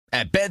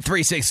At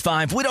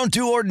Bet365, we don't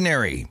do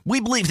ordinary. We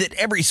believe that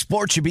every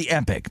sport should be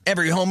epic.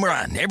 Every home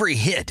run, every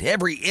hit,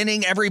 every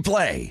inning, every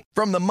play.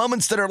 From the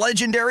moments that are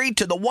legendary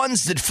to the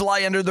ones that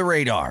fly under the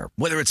radar.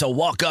 Whether it's a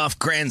walk-off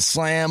grand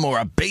slam or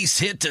a base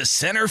hit to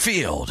center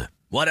field.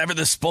 Whatever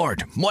the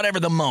sport, whatever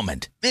the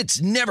moment.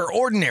 It's never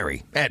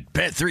ordinary at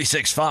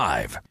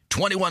Bet365.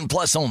 21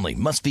 plus only.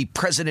 Must be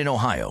present in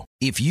Ohio.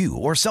 If you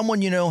or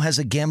someone you know has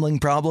a gambling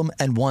problem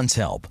and wants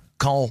help,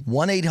 call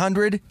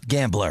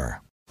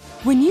 1-800-GAMBLER.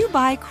 When you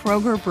buy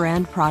Kroger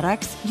brand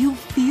products, you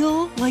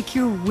feel like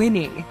you're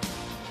winning.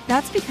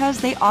 That's because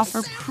they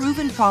offer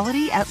proven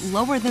quality at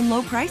lower than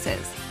low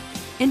prices.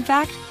 In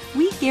fact,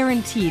 we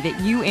guarantee that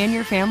you and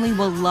your family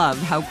will love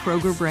how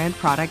Kroger brand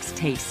products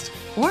taste,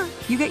 or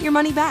you get your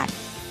money back.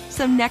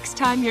 So next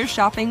time you're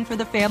shopping for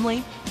the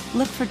family,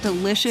 look for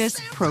delicious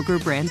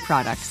Kroger brand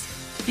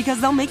products, because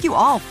they'll make you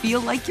all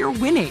feel like you're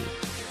winning.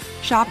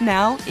 Shop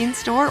now,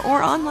 in-store,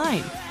 or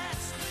online.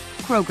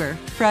 Kroger,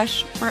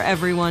 fresh for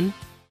everyone.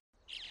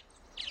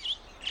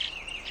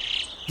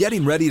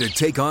 Getting ready to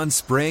take on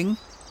spring?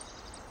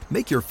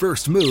 Make your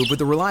first move with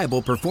the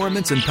reliable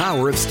performance and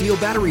power of Steel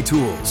battery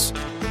tools.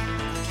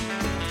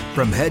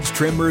 From hedge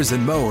trimmers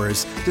and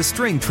mowers to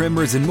string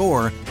trimmers and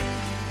more,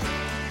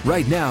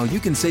 right now you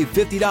can save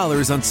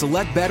 $50 on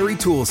select battery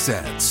tool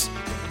sets.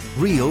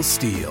 Real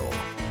Steel.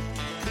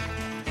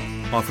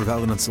 Offer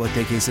valid on select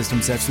AK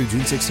system sets through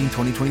June 16,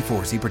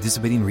 2024. See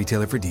participating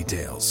retailer for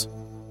details.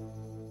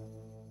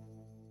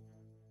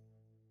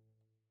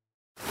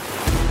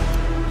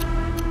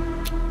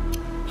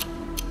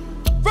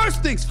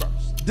 First things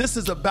first, this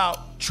is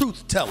about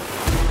truth telling.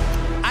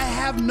 I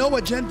have no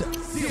agenda.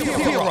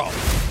 Zero.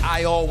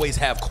 I always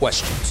have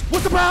questions.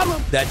 What's the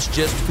problem? That's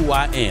just who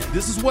I am.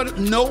 This is what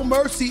No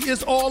Mercy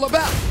is all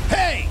about.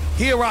 Hey,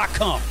 here I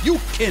come. You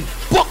can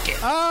book it.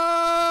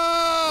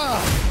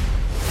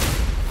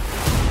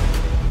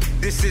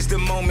 This is the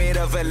moment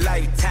of a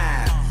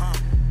lifetime.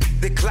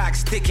 The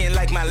clock's ticking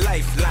like my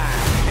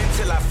lifeline.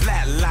 Until I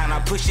flatline,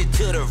 I push it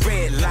to the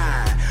red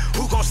line.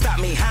 Who gon' stop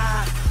me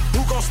high?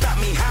 Who gon' stop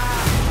me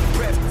high?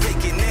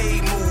 Breathtaking,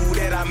 a move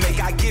that I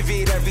make. I give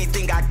it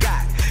everything I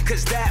got.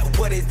 Cause that's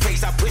what it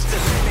takes. I push the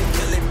limit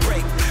till it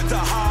break. The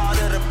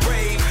heart of the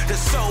brave. The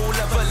soul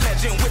of a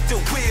legend with the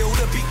will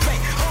to be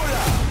great. Hold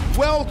up.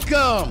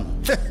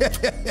 Welcome.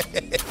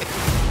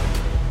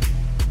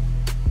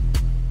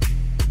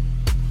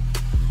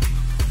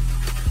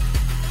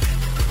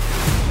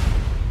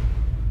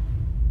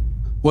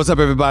 What's up,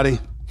 everybody?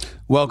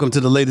 Welcome to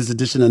the latest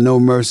edition of No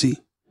Mercy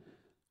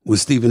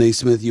with Stephen A.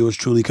 Smith, yours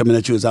truly, coming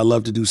at you as I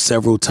love to do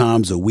several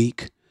times a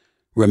week.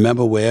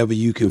 Remember, wherever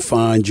you can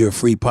find your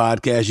free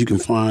podcast, you can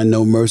find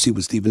No Mercy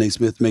with Stephen A.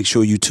 Smith. Make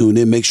sure you tune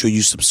in. Make sure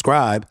you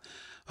subscribe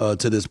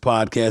to this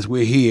podcast.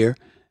 We're here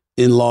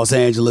in Los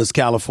Angeles,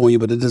 California,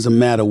 but it doesn't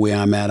matter where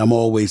I'm at. I'm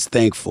always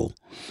thankful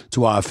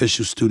to our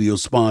official studio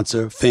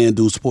sponsor,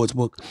 FanDuel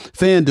Sportsbook.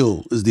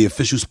 FanDuel is the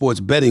official sports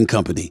betting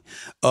company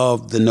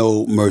of the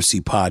No Mercy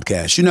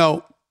podcast. You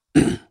know,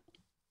 I'm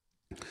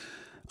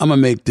going to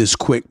make this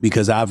quick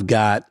because I've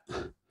got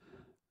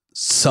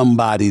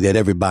somebody that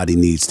everybody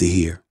needs to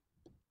hear.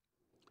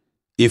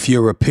 If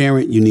you're a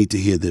parent, you need to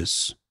hear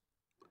this.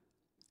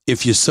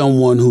 If you're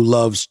someone who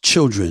loves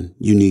children,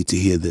 you need to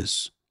hear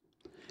this.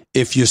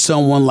 If you're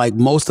someone like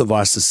most of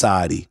our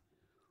society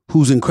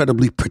who's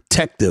incredibly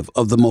protective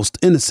of the most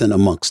innocent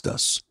amongst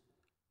us,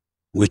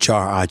 which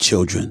are our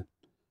children,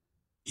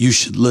 you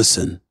should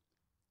listen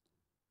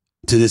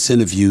to this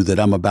interview that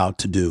I'm about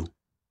to do.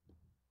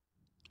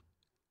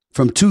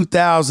 From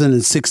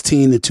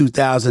 2016 to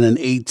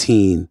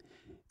 2018,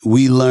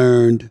 we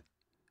learned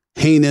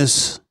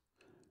heinous,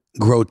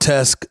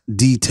 grotesque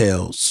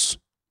details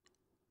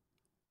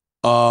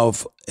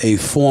of a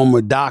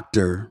former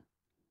doctor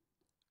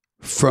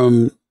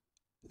from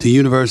the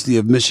University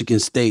of Michigan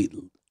State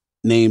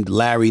named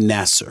Larry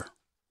Nassar.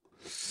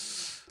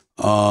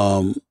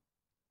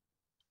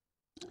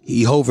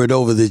 He hovered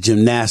over the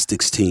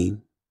gymnastics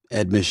team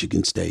at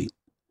Michigan State.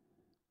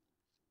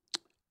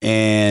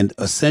 And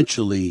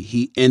essentially,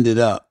 he ended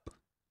up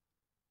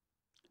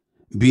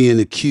being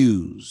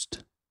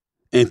accused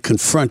and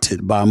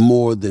confronted by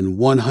more than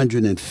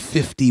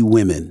 150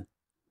 women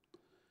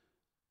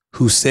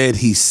who said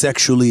he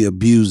sexually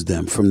abused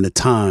them from the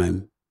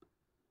time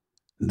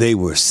they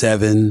were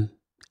 7,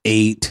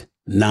 8,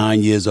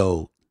 9 years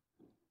old.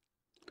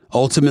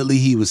 Ultimately,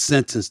 he was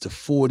sentenced to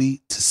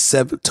 40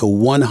 to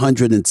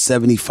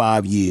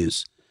 175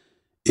 years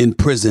in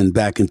prison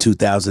back in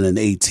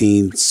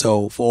 2018.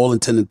 So for all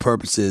intended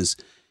purposes,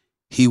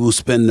 he will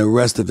spend the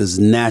rest of his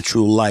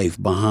natural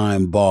life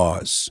behind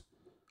bars,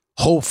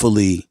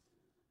 hopefully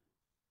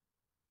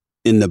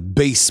in the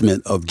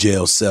basement of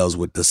jail cells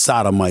with the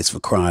sodomites, for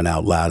crying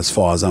out loud, as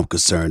far as I'm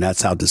concerned.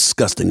 That's how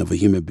disgusting of a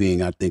human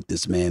being I think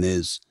this man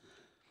is.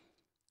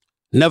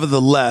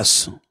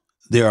 Nevertheless,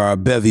 there are a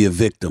bevy of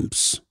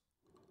victims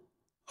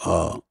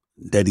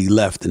that he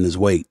left in his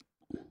wake.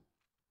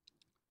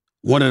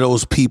 One of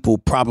those people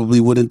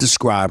probably wouldn't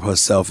describe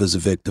herself as a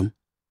victim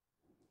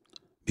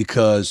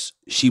because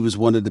she was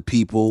one of the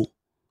people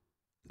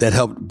that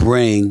helped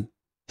bring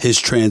his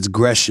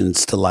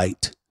transgressions to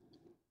light.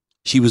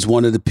 She was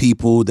one of the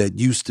people that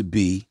used to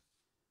be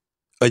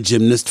a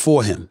gymnast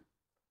for him,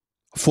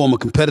 a former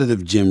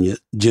competitive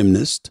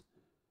gymnast.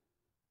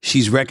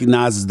 She's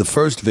recognized as the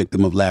first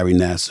victim of Larry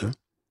Nassar,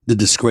 the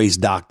disgraced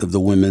doctor of the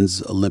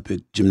women's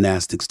Olympic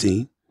gymnastics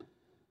team.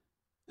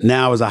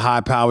 Now, as a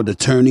high-powered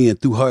attorney and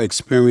through her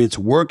experience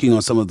working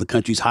on some of the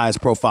country's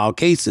highest-profile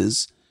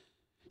cases,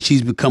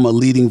 she's become a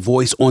leading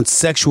voice on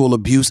sexual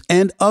abuse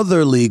and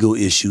other legal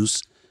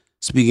issues,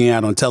 speaking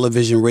out on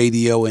television,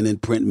 radio, and in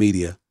print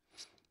media.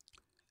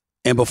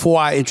 And before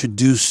I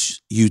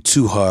introduce you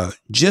to her,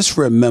 just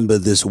remember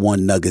this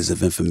one nugget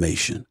of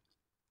information.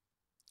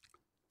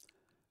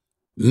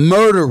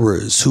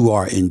 Murderers who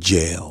are in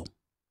jail,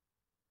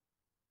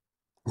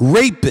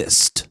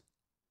 rapists,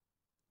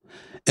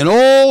 and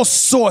all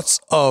sorts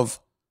of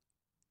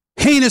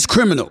heinous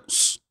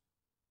criminals.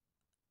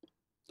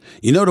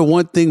 You know the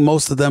one thing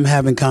most of them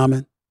have in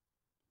common,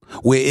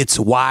 where it's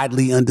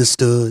widely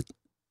understood?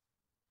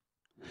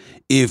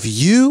 If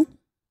you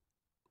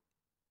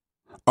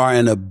are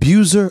an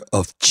abuser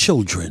of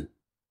children,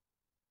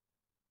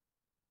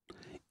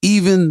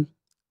 even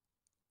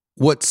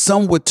what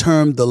some would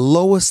term the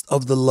lowest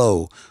of the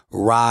low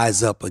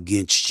rise up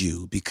against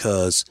you,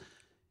 because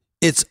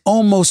it's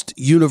almost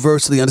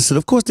universally understood.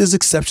 Of course, there's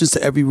exceptions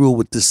to every rule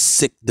with the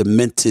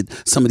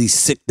some of these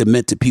sick,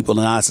 demented people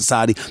in our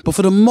society. But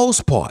for the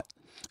most part,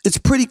 it's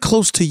pretty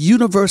close to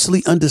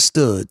universally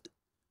understood.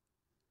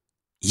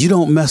 You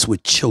don't mess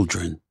with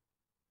children.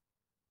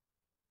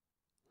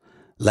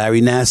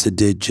 Larry Nassar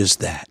did just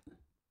that.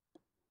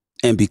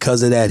 And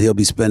because of that, he'll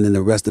be spending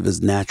the rest of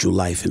his natural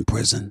life in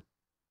prison.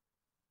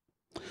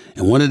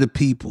 And one of the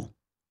people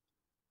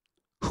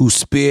who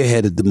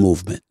spearheaded the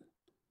movement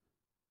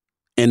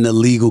and the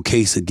legal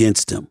case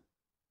against him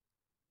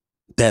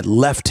that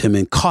left him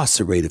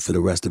incarcerated for the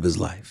rest of his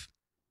life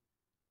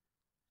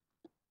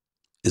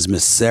is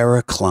Miss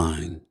Sarah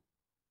Klein.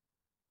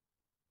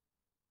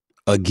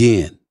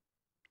 Again,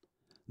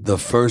 the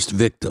first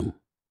victim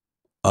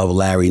of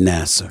Larry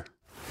Nassar.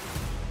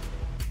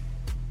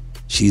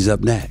 She's up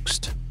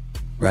next,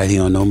 right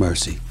here on No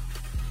Mercy,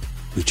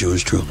 with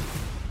yours truly.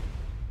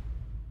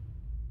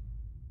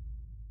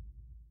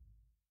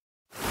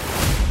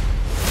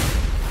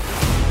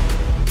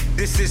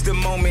 This is the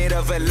moment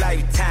of a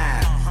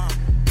lifetime.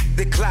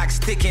 The clock's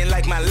ticking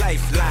like my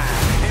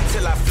lifeline.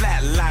 Until I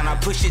flatline, I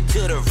push it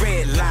to the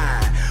red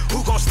line.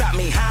 Who gon' stop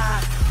me high?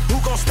 Who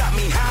gon' stop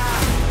me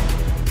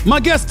high? My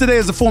guest today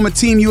is a former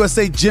Team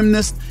USA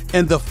gymnast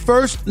and the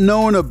first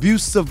known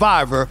abuse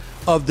survivor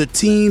of the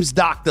team's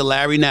Dr.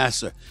 Larry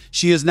Nassar.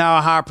 She is now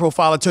a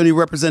high-profile attorney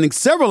representing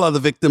several other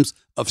victims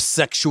of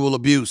sexual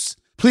abuse.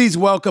 Please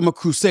welcome a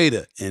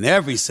crusader in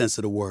every sense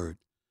of the word,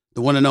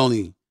 the one and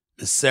only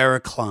Miss Sarah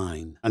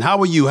Klein. And how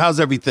are you?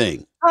 How's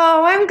everything?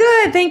 Oh, I'm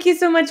good. Thank you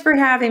so much for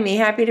having me.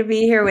 Happy to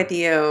be here with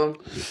you.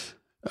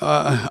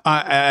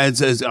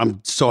 I'm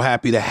so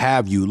happy to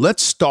have you.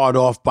 Let's start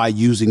off by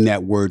using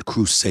that word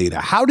crusader.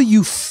 How do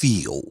you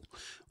feel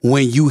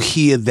when you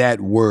hear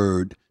that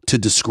word to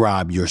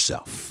describe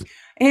yourself?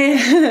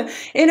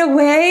 In a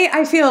way,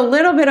 I feel a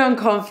little bit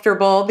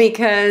uncomfortable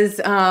because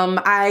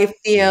I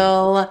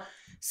feel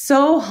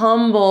so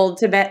humbled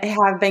to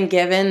have been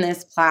given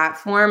this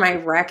platform. I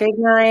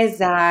recognize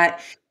that,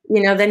 the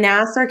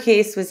Nassar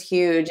case was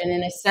huge. And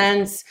in a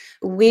sense,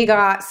 we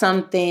got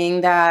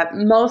something that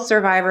most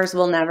survivors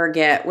will never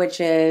get,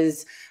 which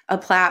is a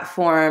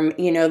platform,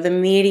 the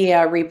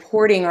media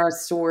reporting our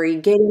story,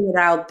 getting it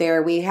out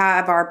there. We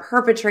have our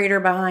perpetrator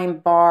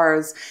behind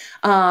bars.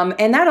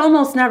 And that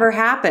almost never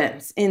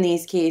happens in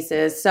these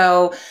cases.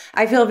 So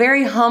I feel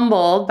very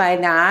humbled by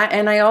that.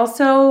 And I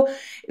also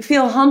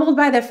feel humbled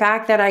by the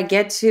fact that I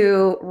get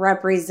to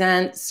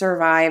represent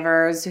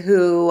survivors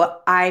who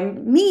I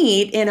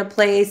meet in a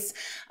place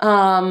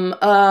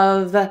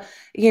of,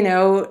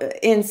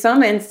 in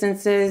some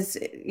instances,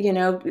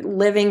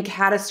 living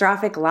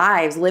catastrophic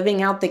lives,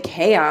 living out the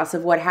chaos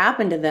of what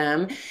happened to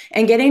them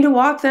and getting to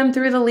walk them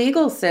through the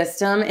legal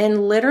system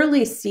and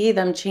literally see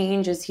them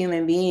change as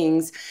human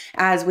beings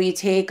as we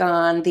take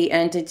on the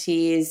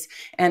entities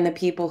and the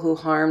people who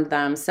harmed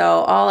them.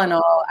 So all in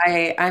all,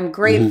 I'm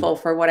grateful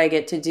for what I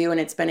get to do.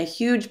 And it's been a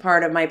huge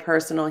part of my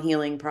personal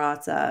healing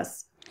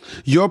process.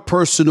 Your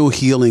personal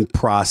healing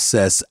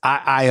process,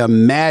 I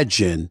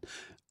imagine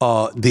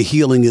the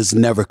healing is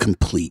never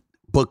complete.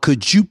 But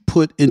could you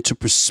put into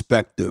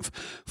perspective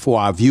for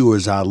our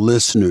viewers, our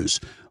listeners,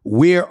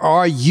 where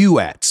are you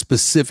at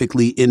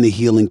specifically in the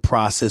healing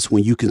process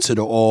when you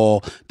consider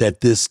all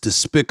that this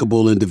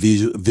despicable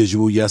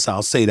individual, yes,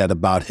 I'll say that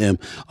about him,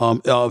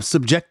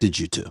 subjected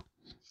you to?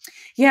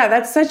 Yeah,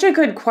 that's such a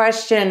good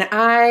question.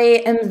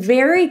 I am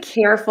very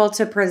careful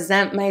to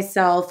present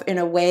myself in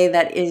a way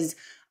that is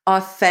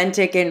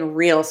authentic and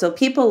real. So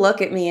people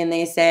look at me and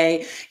they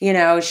say,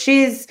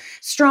 she's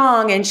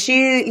strong and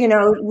she,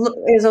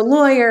 is a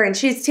lawyer and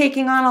she's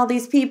taking on all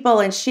these people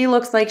and she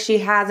looks like she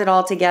has it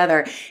all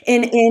together.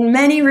 In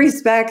many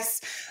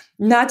respects,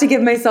 not to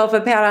give myself a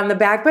pat on the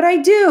back, but I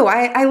do.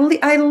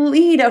 I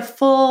lead a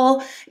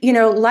full,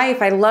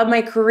 life. I love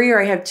my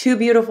career. I have 2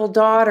 beautiful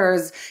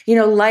daughters.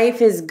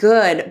 Life is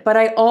good, but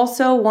I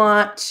also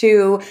want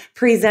to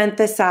present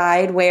the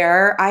side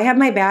where I have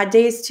my bad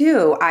days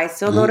too. I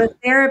still go to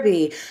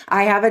therapy.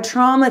 I have a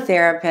trauma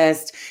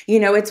therapist.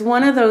 It's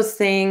one of those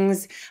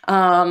things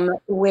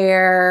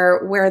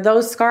where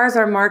those scars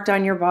are marked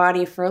on your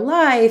body for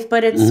life,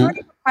 but it's sort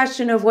of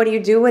question of what do you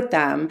do with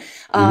them?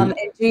 And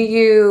do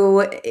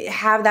you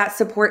have that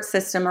support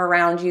system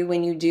around you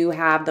when you do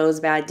have those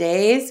bad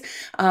days?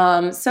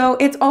 So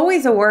it's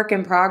always a work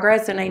in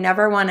progress. And I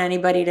never want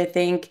anybody to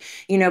think,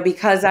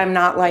 because I'm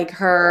not like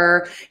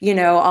her,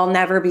 I'll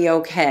never be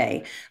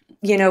okay.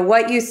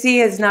 What you see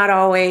is not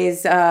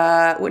always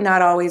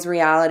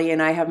reality.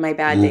 And I have my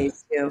bad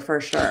days too,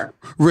 for sure.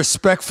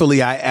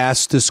 Respectfully, I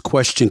asked this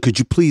question. Could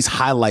you please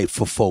highlight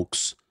for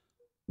folks,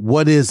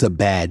 what is a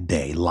bad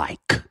day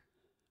like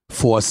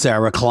for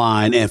Sarah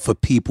Klein and for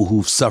people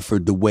who've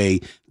suffered the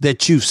way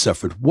that you've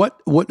suffered? What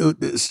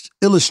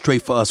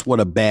illustrate for us what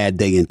a bad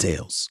day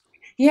entails?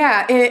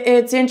 Yeah,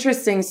 it's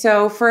interesting.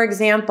 So, for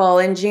example,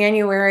 in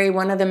January,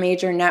 one of the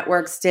major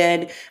networks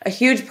did a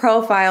huge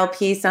profile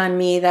piece on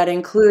me that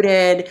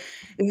included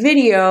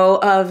video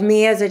of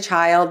me as a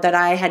child that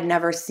I had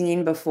never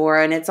seen before.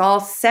 And it's all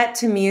set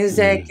to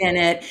music and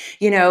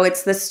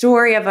it's the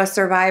story of a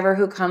survivor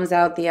who comes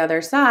out the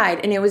other side.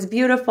 And it was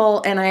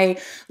beautiful. And I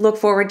look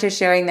forward to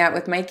sharing that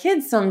with my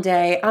kids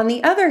someday. On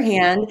the other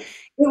hand,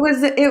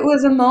 it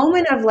was a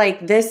moment of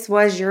like, this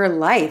was your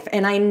life.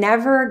 And I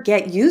never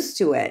get used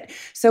to it.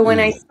 So when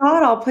I saw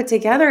it all put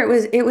together,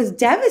 it was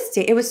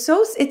devastating.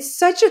 It's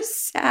such a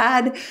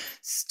sad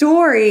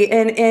story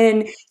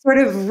and sort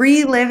of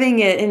reliving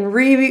it and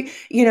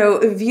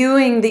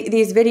viewing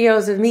these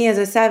videos of me as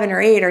a 7 or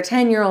 8 or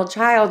 10-year-old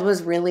child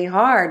was really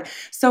hard.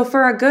 So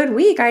for a good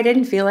week, I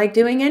didn't feel like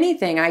doing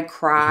anything. I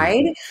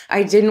cried.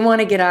 I didn't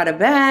want to get out of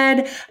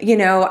bed.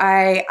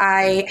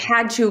 I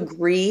had to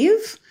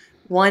grieve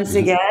once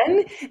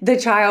again, the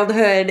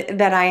childhood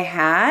that I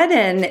had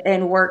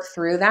and work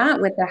through that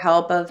with the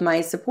help of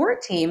my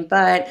support team.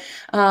 But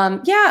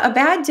a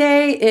bad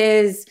day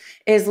is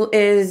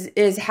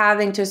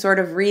having to sort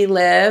of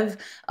relive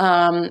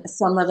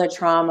some of the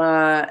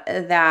trauma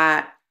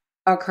that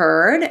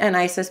occurred. And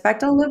I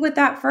suspect I'll live with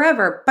that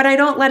forever, but I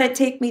don't let it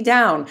take me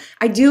down.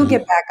 I do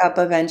get back up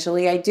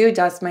eventually. I do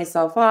dust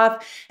myself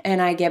off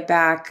and I get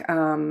back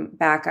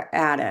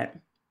at it.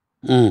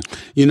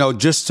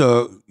 Just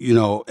to,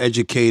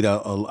 educate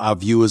our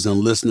viewers and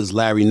listeners,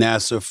 Larry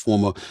Nassar,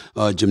 former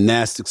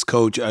gymnastics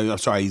coach,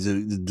 he's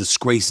a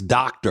disgraced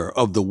doctor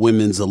of the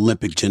women's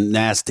Olympic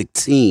gymnastic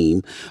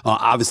team,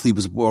 obviously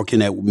was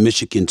working at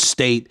Michigan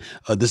State.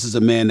 This is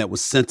a man that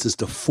was sentenced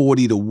to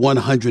 40 to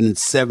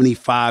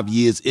 175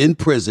 years in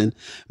prison.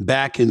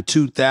 Back in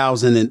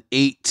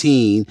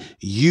 2018,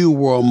 you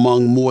were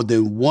among more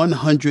than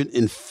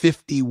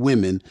 150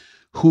 women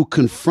who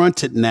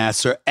confronted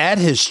Nassar at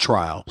his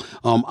trial,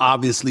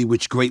 obviously,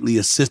 which greatly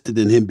assisted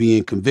in him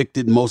being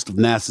convicted. Most of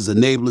Nassar's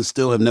enablers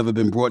still have never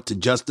been brought to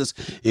justice,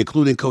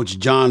 including Coach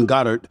John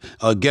Goddard,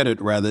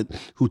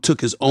 who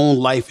took his own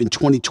life in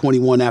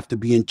 2021 after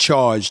being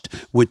charged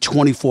with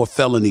 24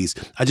 felonies.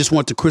 I just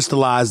want to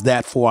crystallize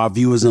that for our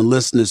viewers and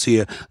listeners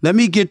here. Let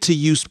me get to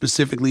you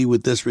specifically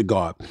with this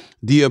regard.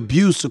 The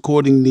abuse,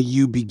 according to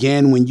you,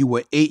 began when you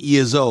were 8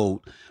 years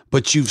old.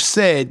 But you've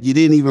said you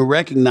didn't even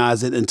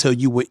recognize it until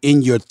you were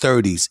in your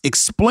 30s.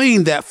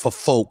 Explain that for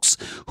folks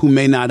who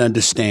may not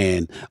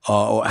understand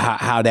or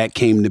how that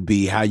came to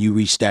be, how you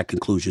reached that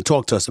conclusion.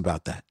 Talk to us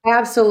about that.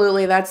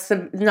 Absolutely. That's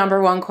the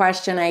number one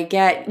question I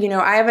get.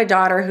 I have a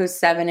daughter who's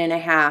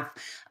 7.5.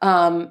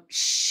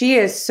 She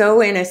is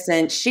so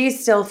innocent.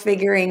 She's still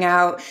figuring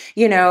out,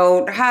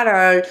 how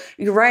to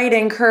write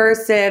in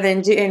cursive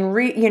and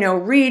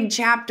read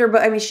chapter.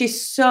 But I mean,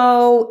 she's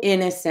so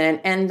innocent.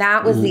 And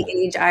that was the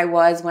age I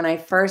was when I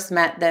first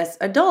met this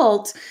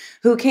adult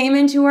who came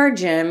into our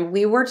gym.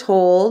 We were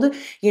told,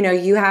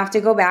 you have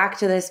to go back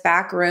to this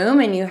back room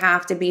and you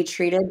have to be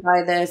treated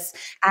by this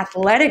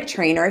athletic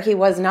trainer. He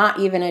was not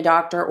even a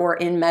doctor or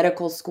in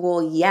medical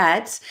school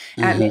yet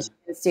at Michigan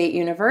State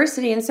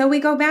University. And so we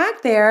go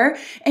back there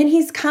and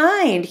he's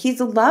kind,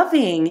 he's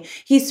loving,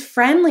 he's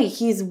friendly,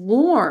 he's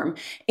warm.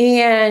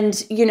 And,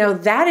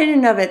 that in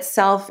and of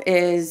itself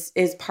is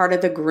part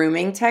of the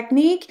grooming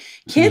technique.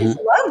 Kids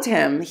loved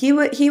him.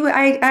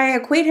 I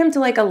equate him to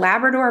like a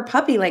Labrador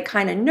puppy, like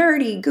kind of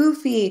nerdy,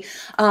 goofy,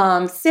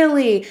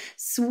 silly,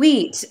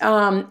 sweet.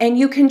 And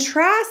you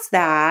contrast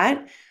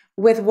that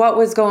with what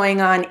was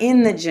going on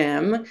in the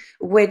gym,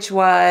 which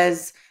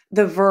was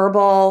the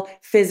verbal,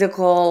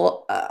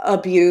 physical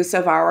abuse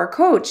of our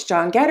coach,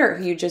 John Geddert,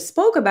 who you just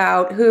spoke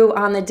about, who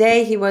on the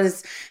day he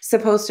was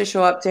supposed to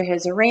show up to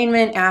his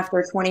arraignment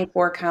after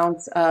 24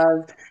 counts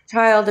of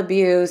child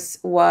abuse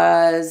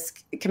was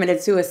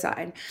committed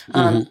suicide.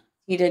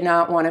 He did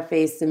not want to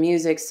face the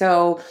music.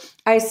 So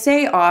I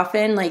say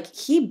often, like,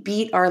 he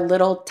beat our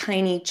little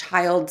tiny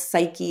child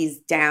psyches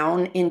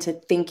down into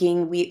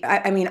thinking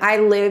I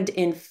lived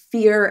in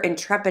fear and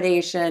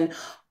trepidation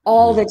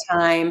all the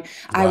time.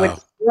 I would Wow.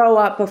 throw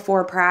up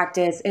before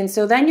practice. And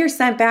so then you're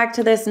sent back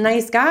to this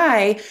nice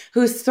guy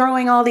who's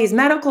throwing all these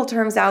medical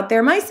terms out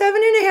there. My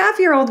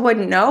 7.5-year-old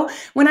wouldn't know.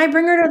 When I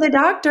bring her to the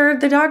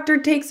doctor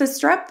takes a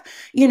strep,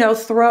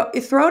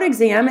 throat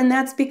exam. And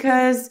that's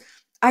because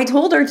I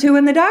told her to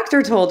and the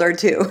doctor told her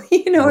to.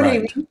 You know what I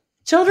Right. mean?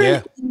 Children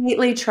Yeah.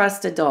 innately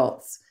trust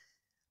adults.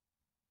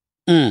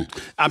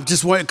 I'm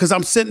just wondering because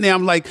I'm sitting there.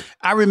 I'm like,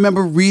 I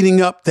remember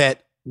reading up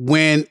that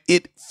when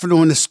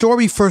the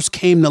story first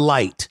came to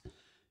light,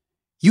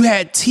 you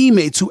had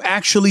teammates who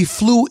actually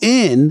flew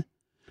in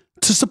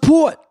to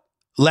support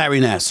Larry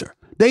Nassar.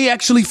 They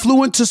actually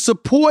flew in to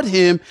support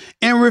him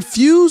and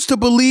refused to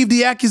believe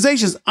the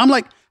accusations. I'm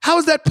like, how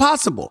is that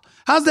possible?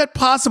 How's that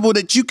possible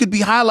that you could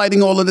be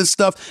highlighting all of this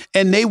stuff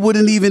and they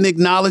wouldn't even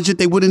acknowledge it?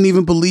 They wouldn't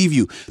even believe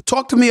you.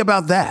 Talk to me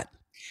about that.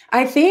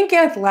 I think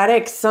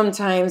athletics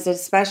sometimes,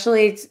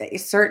 especially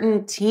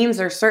certain teams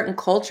or certain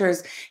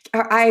cultures,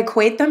 I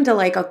equate them to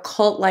like a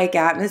cult-like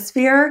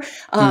atmosphere.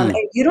 And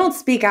you don't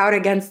speak out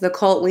against the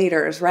cult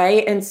leaders,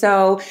 right? And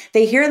so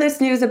they hear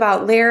this news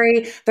about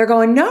Larry. They're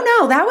going, no,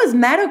 that was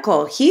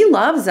medical. He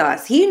loves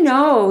us. He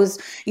knows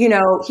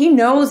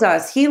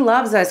us. He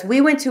loves us.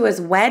 We went to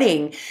his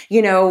wedding.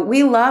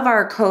 We love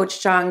our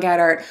coach, John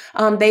Geddert.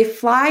 They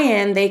fly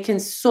in, they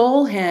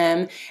console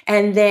him,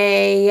 and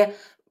they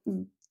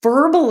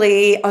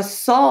verbally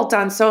assault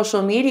on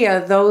social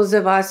media those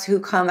of us who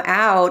come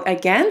out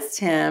against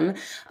him.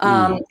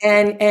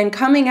 And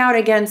coming out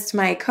against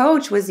my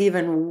coach was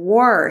even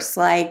worse.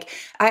 Like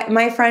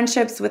my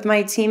friendships with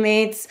my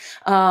teammates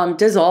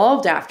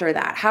dissolved after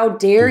that. How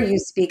dare you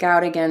speak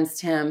out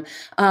against him?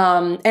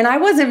 And I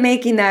wasn't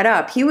making that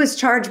up. He was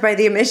charged by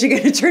the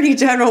Michigan Attorney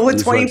General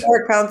with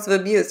 24 counts of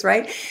abuse,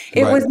 right?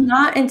 It was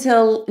not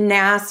until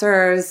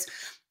Nassar's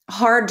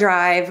hard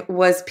drive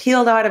was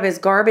peeled out of his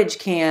garbage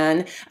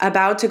can,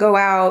 about to go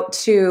out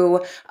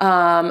to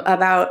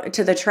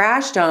the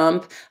trash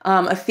dump.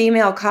 A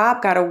female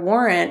cop got a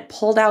warrant,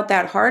 pulled out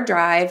that hard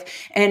drive,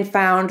 and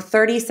found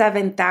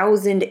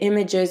 37,000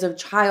 images of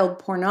child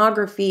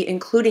pornography,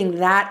 including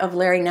that of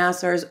Larry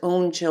Nassar's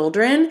own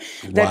children,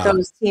 that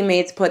those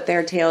teammates put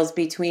their tails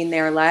between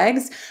their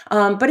legs.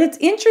 But it's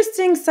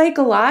interesting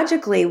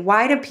psychologically.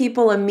 Why do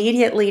people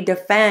immediately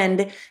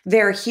defend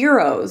their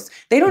heroes?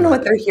 They don't know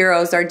what their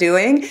heroes are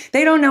doing.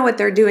 They don't know what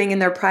they're doing in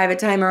their private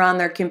time or on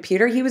their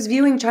computer. He was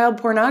viewing child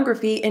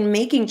pornography and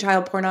making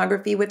child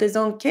pornography with his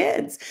own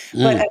kids.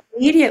 But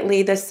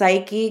immediately the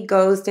psyche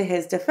goes to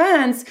his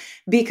defense,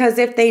 because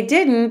if they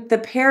didn't, the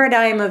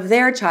paradigm of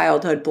their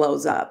childhood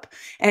blows up.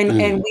 And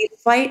we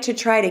fight to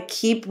try to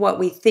keep what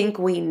we think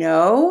we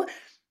know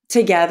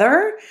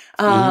together,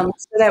 so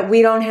that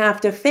we don't have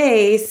to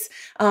face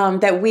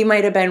that we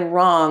might have been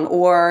wrong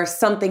or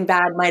something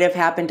bad might have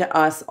happened to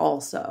us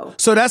also.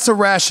 So that's a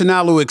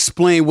rationale to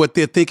explain what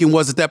their thinking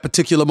was at that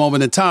particular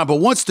moment in time. But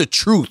once the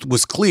truth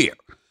was clear,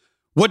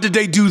 what did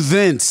they do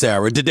then,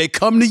 Sarah? Did they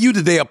come to you?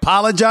 Did they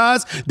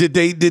apologize? Did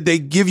they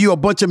give you a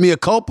bunch of mea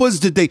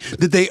culpas? Did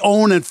they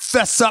own and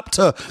fess up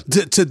to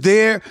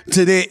their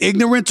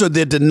ignorance or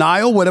their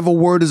denial, whatever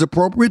word is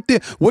appropriate there?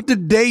 What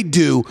did they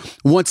do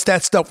once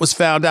that stuff was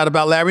found out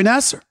about Larry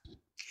Nassar?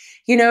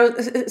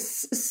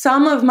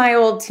 Some of my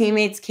old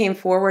teammates came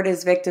forward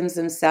as victims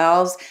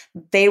themselves.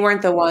 They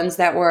weren't the ones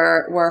that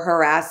were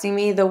harassing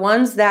me. The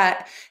ones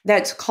that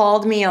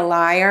called me a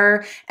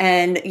liar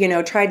and,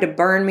 tried to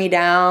burn me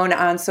down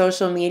on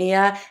social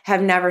media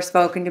have never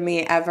spoken to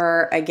me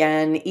ever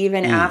again.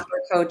 Even after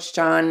Coach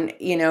John,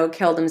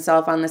 killed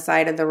himself on the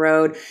side of the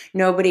road,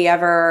 nobody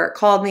ever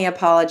called me,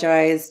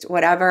 apologized,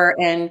 whatever.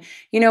 And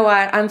you know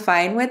what? I'm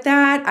fine with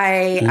that.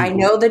 I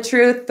know the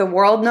truth. The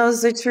world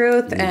knows the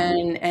truth.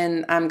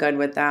 And I'm good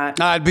with that.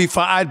 I'd be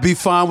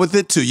fine with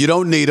it too. You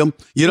don't need them.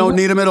 You don't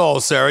need them at all,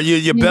 Sarah.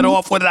 You're better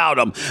off without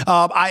them.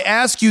 I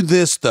ask you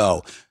this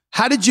though: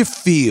 how did you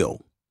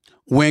feel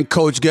when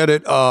Coach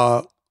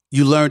Geddert,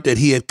 you learned that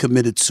he had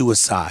committed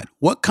suicide?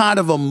 What kind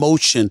of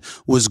emotion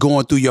was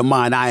going through your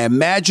mind? I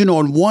imagine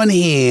on one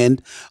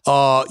hand,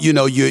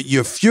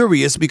 you're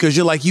furious because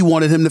you're like, you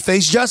wanted him to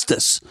face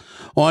justice.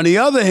 On the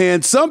other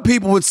hand, some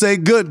people would say,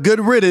 good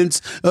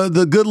riddance.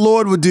 The good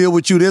Lord would deal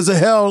with you. There's a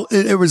hell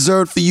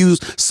reserved for you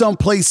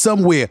someplace,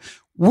 somewhere.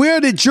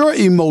 Where did your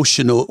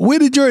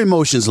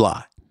emotions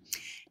lie?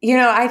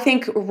 I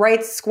think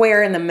right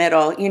square in the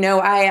middle.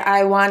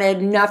 I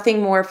wanted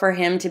nothing more for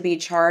him to be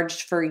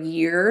charged for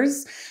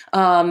years.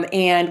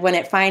 And when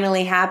it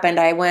finally happened,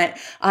 I went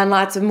on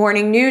lots of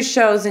morning news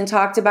shows and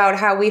talked about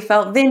how we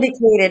felt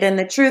vindicated and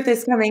the truth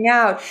is coming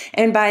out.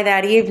 And by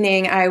that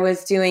evening, I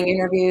was doing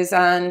interviews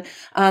on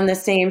the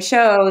same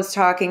shows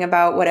talking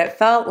about what it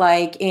felt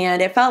like.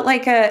 And it felt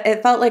like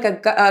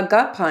a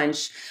gut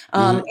punch.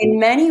 In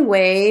many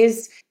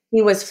ways,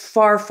 he was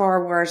far,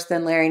 far worse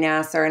than Larry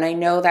Nassar. And I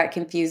know that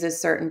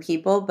confuses certain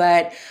people,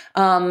 but,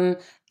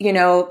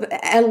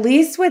 at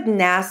least with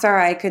Nassar,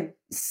 I could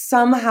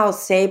somehow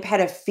say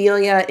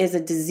pedophilia is a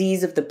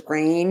disease of the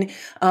brain.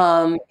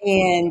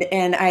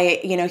 And I,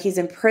 he's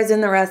in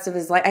prison the rest of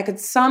his life. I could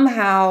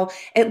somehow,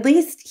 at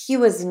least he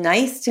was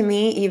nice to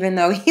me, even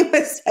though he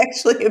was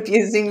sexually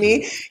abusing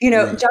me.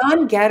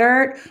 John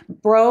Geddert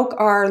broke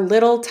our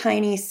little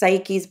tiny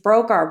psyches,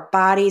 broke our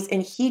bodies,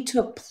 and he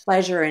took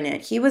pleasure in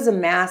it. He was a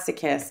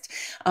masochist.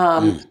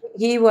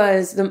 He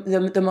was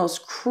the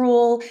most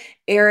cruel,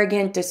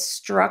 arrogant,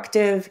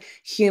 destructive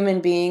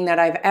human being that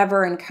I've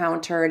ever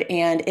encountered.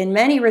 And in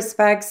many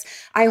respects,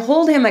 I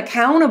hold him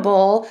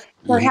accountable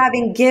for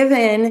having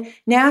given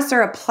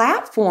Nassar a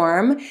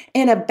platform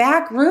in a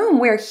back room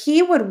where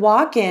he would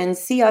walk in,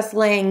 see us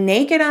laying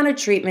naked on a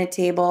treatment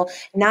table,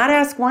 not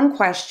ask one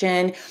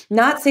question,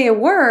 not say a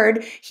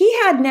word. He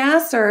had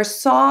Nassar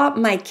saw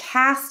my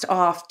cast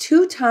off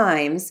 2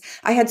 times.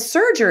 I had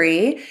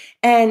surgery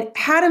and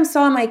had him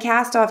saw my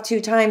cast off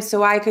 2 times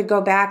so I could go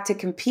back to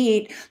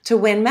compete to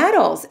win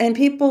medals. And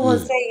people will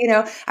say,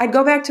 I'd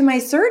go back to my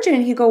surgeon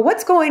and he'd go,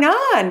 "What's going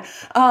on?"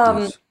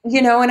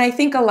 And I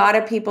think a lot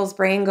of people's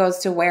brain goes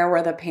to where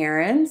were the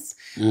parents,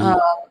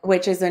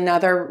 which is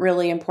another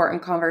really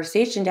important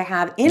conversation to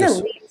have in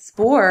elite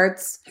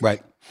sports.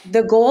 Right.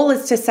 The goal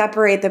is to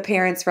separate the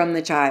parents from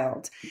the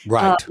child.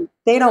 Right.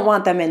 They don't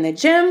want them in the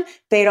gym.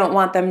 They don't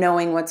want them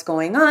knowing what's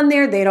going on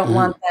there. They don't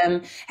want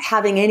them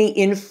having any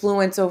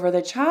influence over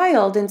the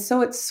child. And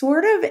so it's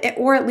sort of,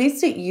 or at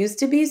least it used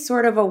to be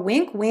sort of a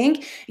wink,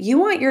 wink. You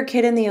want your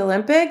kid in the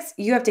Olympics?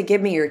 You have to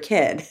give me your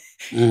kid.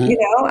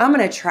 I'm going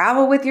to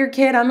travel with your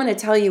kid. I'm going to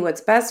tell you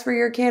what's best for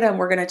your kid. And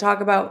we're going to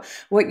talk about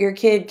what your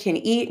kid can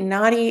eat and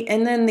not eat.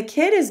 And then the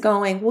kid is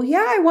going, well,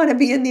 yeah, I want to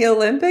be in the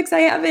Olympics.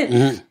 I haven't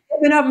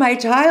given up my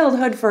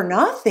childhood for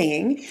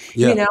nothing,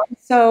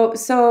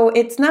 So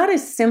it's not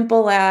as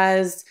simple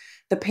as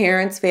the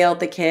parents failed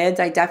the kids.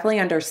 I definitely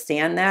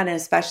understand that. And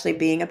especially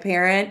being a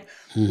parent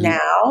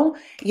now,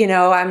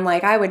 I'm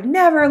like, I would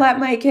never let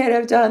my kid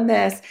have done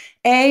this.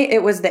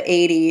 It was the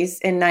 80s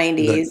and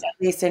 90s,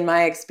 at least in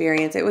my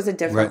experience. It was a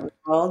different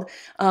world.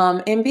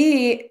 And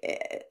B,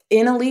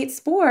 in elite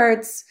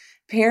sports,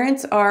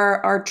 parents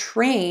are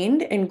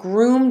trained and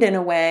groomed in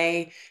a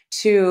way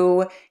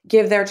to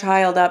give their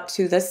child up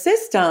to the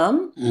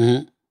system,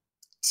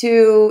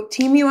 to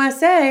Team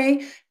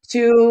USA,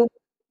 to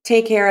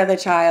take care of the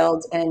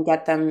child and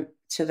get them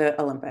to the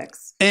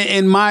Olympics.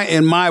 In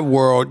my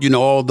world,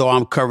 although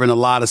I'm covering a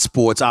lot of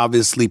sports,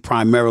 obviously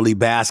primarily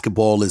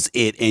basketball is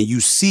it. And you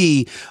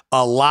see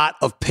a lot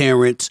of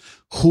parents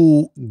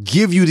who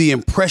give you the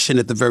impression,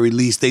 at the very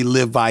least, they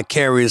live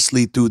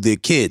vicariously through their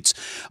kids.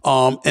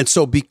 And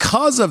so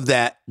because of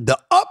that, the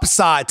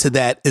upside to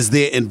that is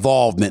their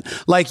involvement.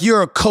 Like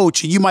you're a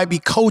coach and you might be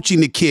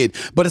coaching the kid,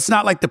 but it's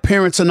not like the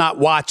parents are not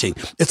watching.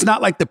 It's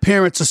not like the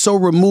parents are so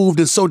removed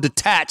and so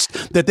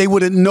detached that they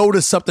wouldn't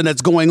notice something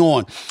that's going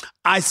on.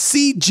 I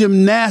see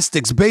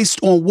gymnastics based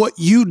on what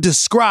you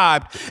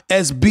described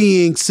as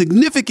being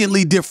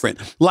significantly different.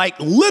 Like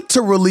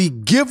literally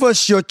give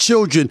us your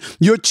children.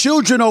 Your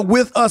children are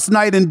with us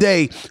night and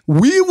day.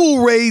 We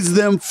will raise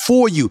them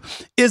for you.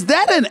 Is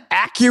that an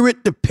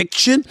accurate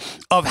depiction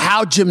of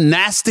how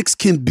gymnastics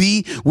can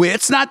be, where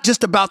it's not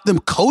just about them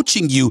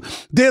coaching you?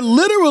 They're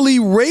literally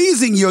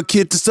raising your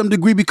kid to some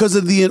degree because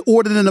of the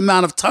inordinate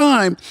amount of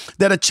time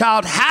that a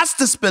child has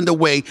to spend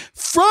away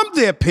from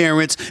their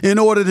parents in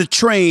order to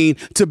train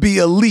to be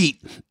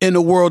elite in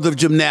the world of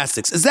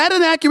gymnastics. Is that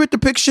an accurate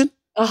depiction?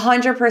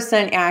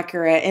 100%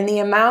 accurate. And the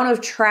amount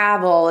of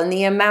travel and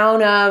the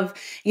amount of,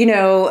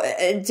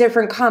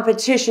 different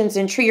competitions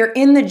and you're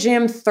in the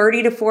gym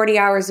 30 to 40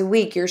 hours a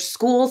week. Your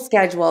school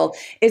schedule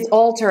is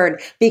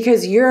altered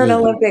because you're an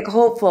Olympic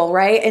hopeful,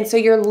 right? And so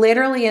you're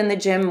literally in the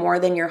gym more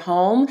than you're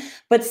home,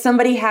 but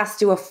somebody has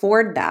to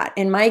afford that.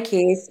 In my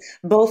case,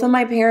 both of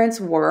my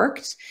parents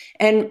worked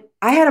and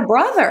I had a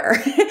brother,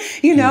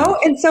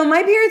 and so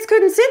my parents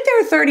couldn't sit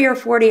there 30 or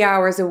 40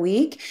 hours a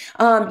week.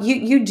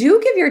 You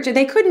do give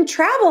they couldn't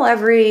travel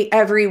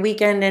every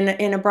weekend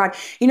in abroad.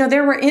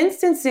 There were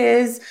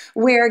instances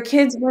where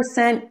kids were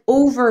sent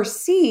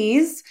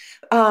overseas.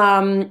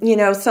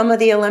 Some of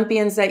the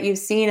Olympians that you've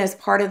seen as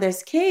part of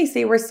this case,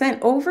 they were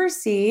sent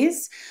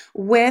overseas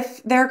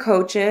with their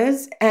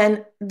coaches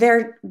and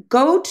their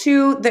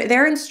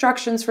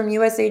instructions from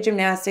USA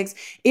Gymnastics.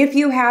 If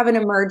you have an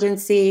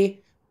emergency,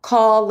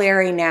 call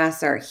Larry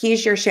Nassar.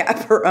 He's your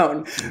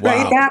chaperone,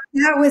 right?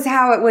 That was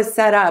how it was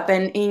set up.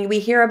 And we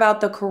hear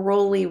about the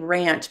Caroli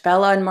Ranch,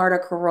 Bella and Marta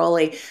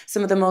Caroli,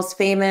 some of the most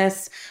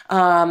famous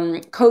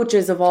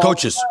coaches of all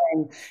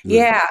time.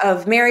 Yeah,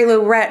 of Mary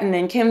Lou Retton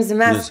and Kim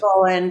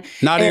Zmeskal and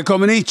Nadia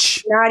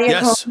Comaneci.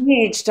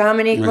 Comaneci,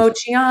 Dominique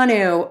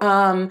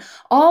Moceanu,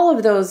 all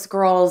of those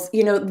girls,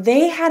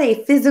 they had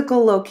a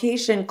physical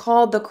location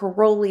called the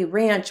Caroli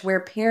Ranch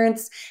where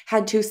parents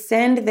had to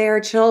send their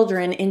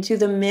children into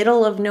the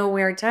middle of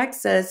nowhere,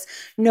 Texas,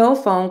 no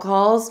phone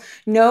calls,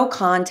 no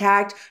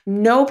contact,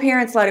 no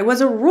parents allowed. It was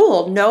a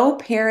rule, no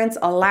parents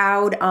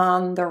allowed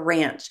on the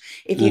ranch.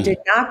 If you did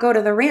not go to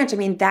the ranch,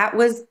 that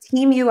was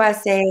Team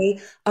USA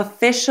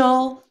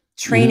official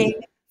training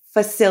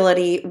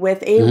facility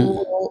with a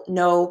rule,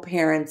 no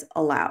parents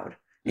allowed.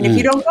 And if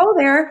you don't go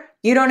there,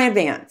 you don't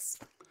advance.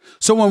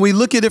 So when we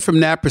look at it from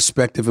that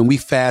perspective and we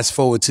fast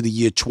forward to the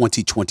year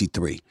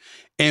 2023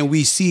 and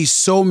we see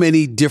so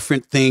many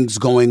different things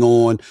going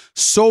on,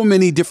 so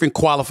many different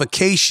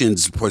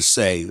qualifications per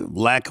se,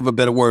 lack of a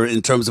better word,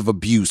 in terms of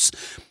abuse.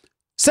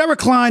 Sarah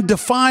Klein,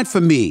 define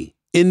for me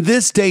in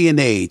this day and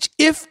age,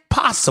 if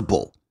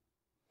possible,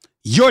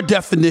 your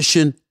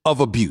definition of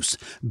abuse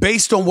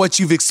based on what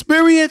you've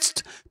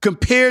experienced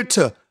compared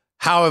to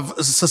how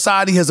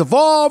society has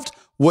evolved,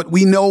 what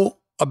we know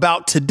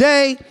about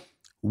today.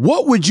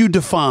 What would you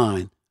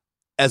define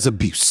as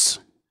abuse?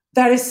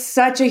 That is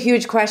such a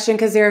huge question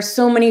because there are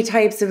so many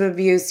types of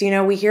abuse. You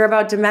know, we hear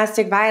about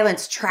domestic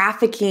violence,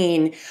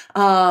 trafficking,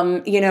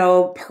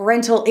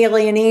 parental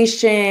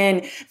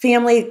alienation,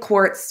 family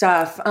court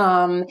stuff.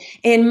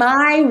 In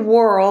my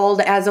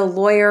world as a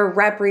lawyer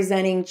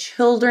representing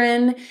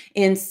children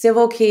in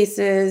civil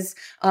cases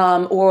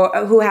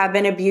or who have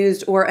been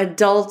abused or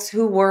adults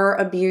who were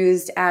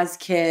abused as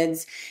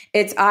kids,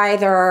 it's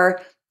either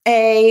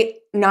A,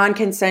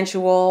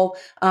 non-consensual,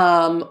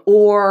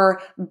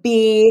 or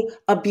B,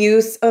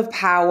 abuse of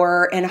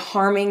power and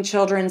harming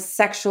children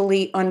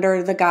sexually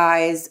under the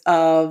guise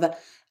of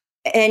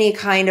any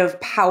kind of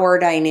power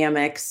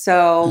dynamic.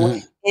 So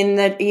in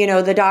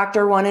the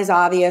doctor one is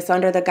obvious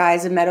under the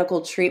guise of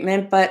medical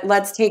treatment, but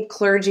let's take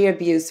clergy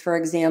abuse, for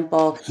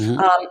example,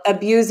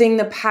 abusing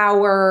the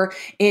power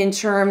in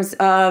terms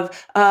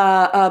of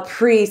a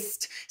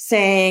priest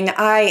saying,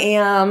 I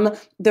am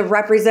the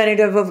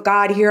representative of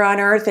God here on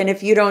earth. And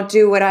if you don't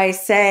do what I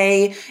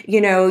say,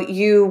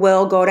 you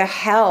will go to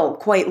hell,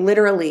 quite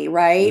literally,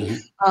 right?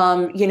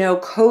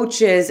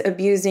 Coaches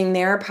abusing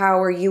their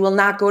power. You will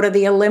not go to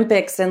the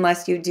Olympics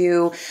unless you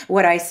do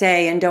what I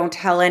say and don't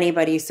tell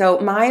anybody. So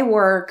my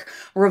work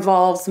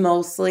revolves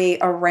mostly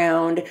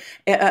around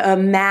a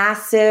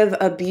massive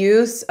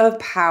abuse of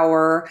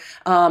power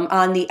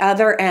on the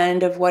other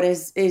end of what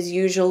is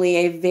usually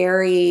a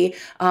very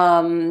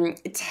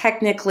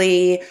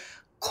technically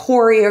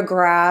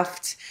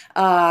choreographed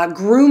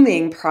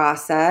grooming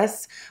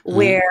process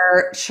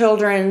where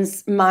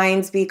children's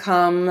minds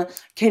become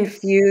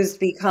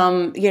confused,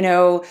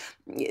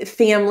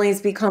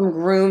 families become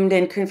groomed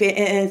and confused,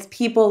 and it's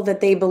people that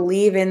they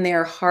believe in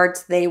their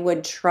hearts they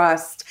would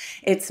trust.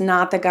 It's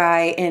not the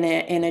guy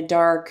in a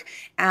dark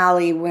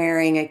alley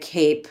wearing a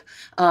cape,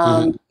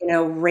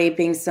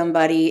 raping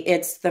somebody.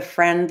 It's the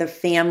friend, the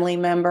family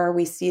member.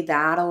 We see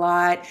that a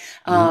lot.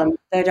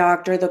 The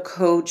doctor, the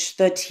coach,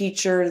 the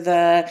teacher,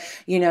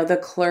 the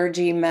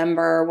clergy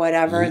member,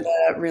 whatever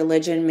the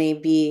religion may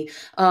be.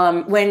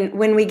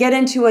 When we get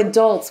into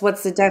adults,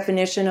 what's the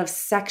definition of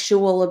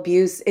sexual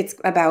abuse? It's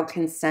about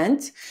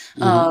consent.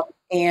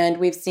 And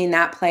we've seen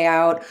that play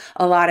out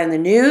a lot in the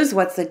news.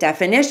 What's the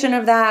definition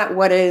of that?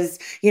 What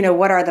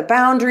are the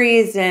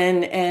boundaries?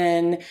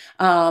 And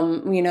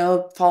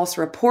false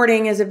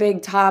reporting is a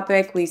big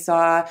topic. We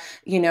saw,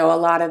 a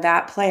lot of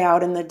that play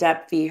out in the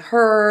Depp v.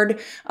 Heard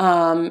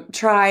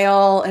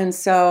trial. And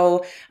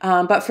so,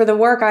 but for the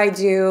work I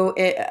do,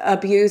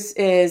 abuse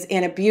is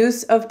an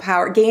abuse of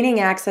power, gaining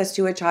access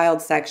to a child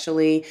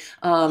sexually,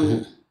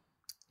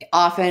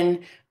 often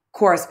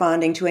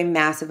corresponding to a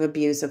massive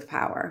abuse of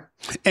power.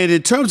 And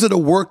in terms of the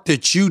work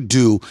that you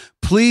do,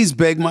 please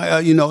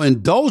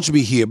indulge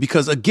me here,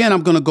 because again,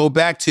 I'm going to go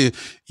back to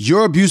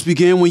your abuse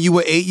began when you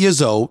were 8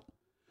 years old.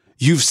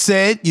 You've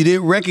said you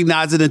didn't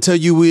recognize it until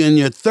you were in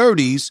your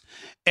 30s.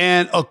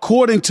 And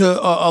according to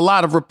a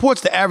lot of reports,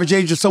 the average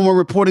age of someone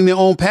reporting their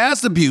own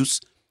past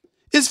abuse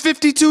is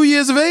 52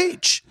 years of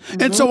age.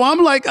 And so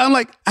I'm like,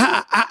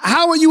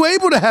 how are you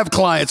able to have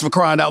clients, for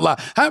crying out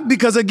loud?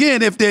 Because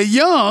again, if they're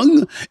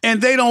young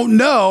and they don't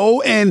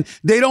know and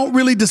they don't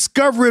really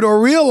discover it or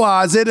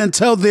realize it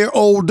until they're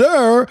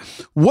older,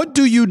 what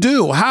do you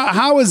do?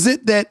 How is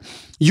it that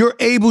you're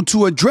able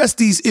to address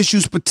these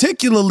issues,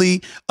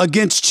 particularly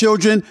against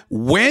children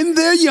when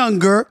they're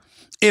younger,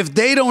 if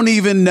they don't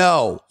even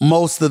know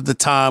most of the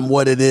time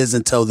what it is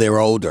until they're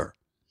older?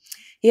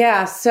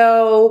 Yeah.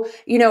 So,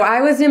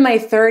 I was in my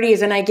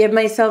 30s and I give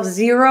myself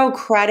zero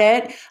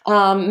credit.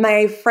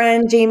 My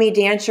friend, Jamie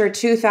Dancher,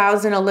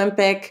 2000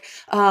 Olympic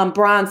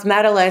bronze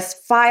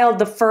medalist, filed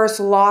the first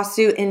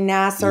lawsuit in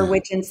Nassar,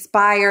 which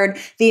inspired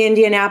the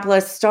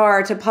Indianapolis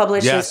Star to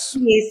publish this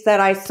piece that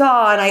I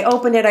saw. And I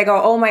opened it. I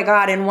go, oh my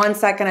God. In 1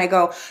 second, I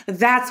go,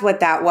 that's what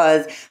that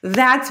was.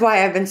 That's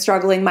why I've been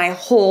struggling my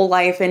whole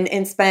life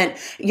and spent,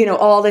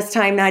 all this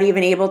time not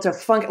even able to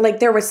function. Like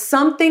there was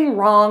something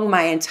wrong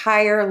my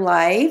entire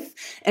life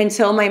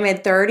until my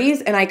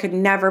mid-30s, and I could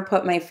never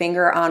put my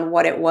finger on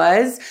what it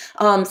was.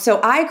 So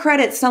I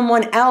credit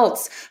someone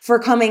else for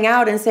coming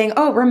out and saying,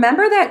 oh,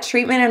 remember that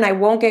treatment? And I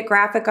won't get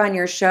graphic on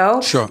your show.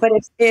 Sure. But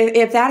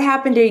if that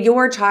happened to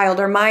your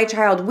child or my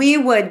child, we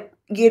would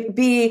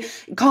be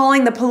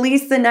calling the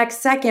police the next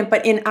second.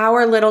 But in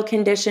our little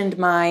conditioned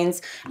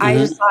minds, I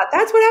just thought,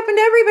 that's what happened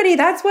to everybody.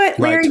 That's what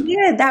Larry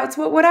did. That's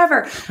what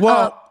whatever.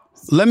 Well,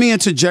 let me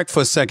interject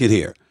for a second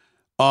here.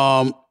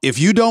 If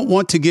you don't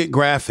want to get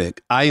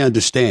graphic, I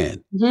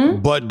understand,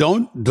 but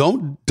don't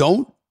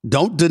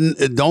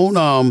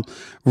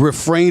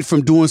refrain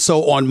from doing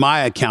so on my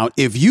account.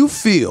 If you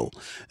feel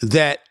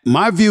that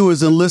my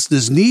viewers and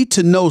listeners need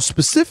to know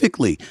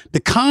specifically the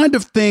kind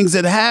of things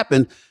that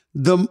happen,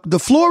 the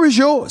floor is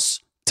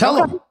yours. Tell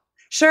them.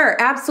 Sure,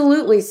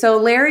 absolutely. So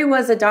Larry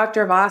was a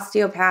doctor of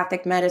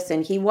osteopathic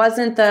medicine. He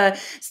wasn't the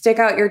stick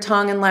out your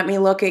tongue and let me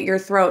look at your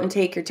throat and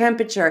take your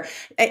temperature.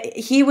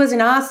 He was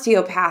an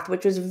osteopath,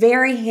 which was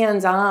very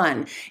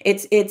hands-on.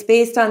 It's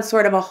based on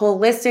sort of a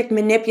holistic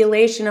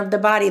manipulation of the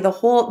body.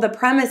 The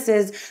premise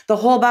is the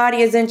whole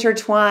body is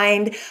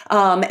intertwined,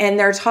 and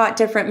they're taught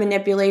different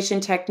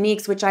manipulation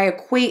techniques, which I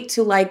equate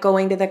to like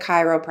going to the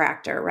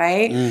chiropractor,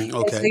 right?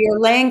 Okay. So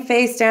you're laying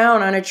face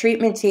down on a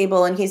treatment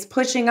table and he's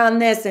pushing on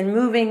this and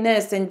moving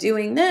this and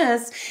doing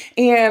this.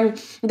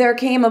 And there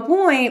came a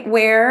point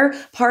where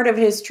part of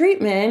his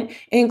treatment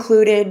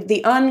included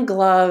the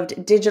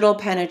ungloved digital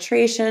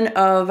penetration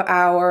of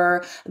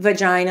our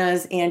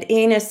vaginas and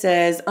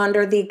anuses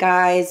under the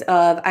guise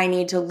of, I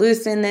need to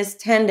loosen this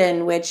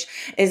tendon, which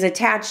is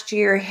attached to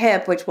your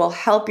hip, which will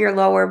help your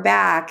lower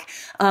back.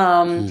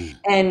 And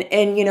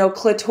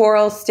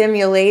clitoral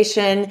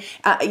stimulation,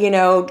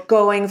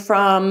 going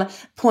from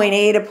point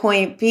A to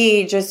point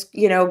B, just,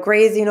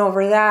 grazing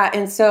over that.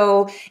 And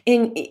so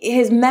in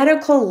his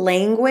medical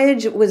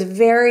language was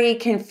very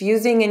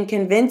confusing and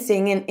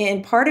convincing.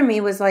 And part of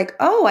me was like,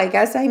 oh, I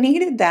guess I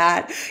needed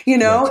that,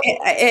 Right.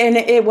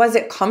 And was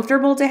it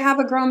comfortable to have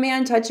a grown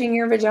man touching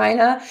your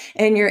vagina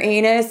and your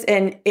anus?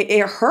 And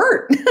it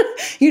hurt,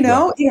 Right.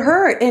 it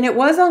hurt and it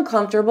was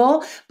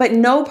uncomfortable, but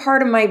no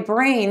part of my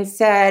brain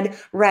said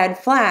red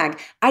flag.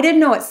 I didn't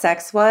know what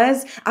sex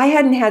was. I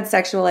hadn't had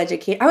sexual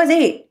education. I was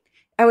eight.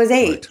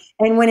 Right.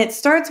 And when it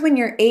starts when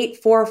you're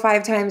 8, 4 or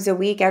 5 times a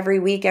week,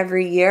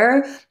 every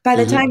year, by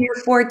the time you're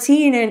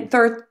 14 and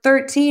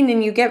 13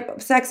 and you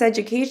get sex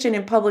education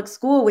in public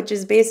school, which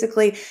is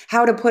basically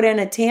how to put in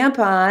a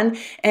tampon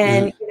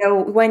and,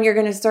 when you're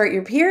going to start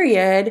your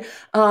period,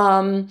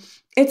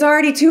 it's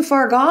already too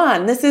far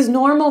gone. This is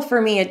normal for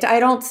me. I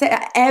don't say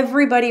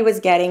everybody was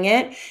getting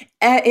it.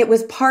 It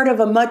was part of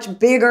a much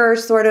bigger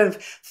sort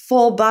of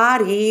full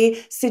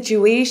body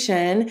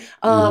situation.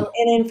 And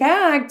in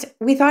fact,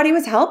 we thought he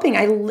was helping.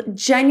 I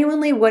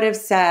genuinely would have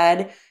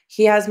said,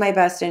 he has my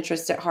best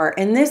interest at heart.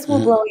 And this will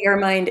blow your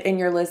mind and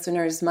your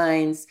listeners'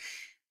 minds.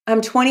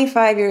 I'm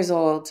 25 years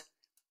old.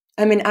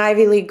 I'm an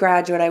Ivy League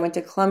graduate. I went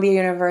to Columbia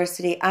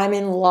University. I'm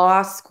in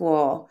law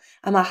school.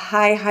 I'm a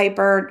high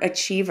hyper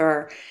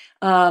achiever.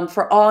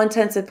 For all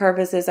intents and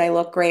purposes, I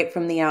look great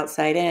from the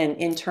outside in.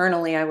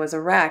 Internally, I was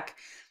a wreck.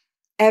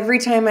 Every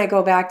time I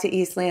go back to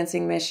East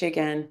Lansing,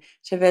 Michigan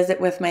to visit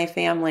with my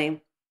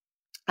family,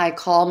 I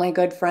call my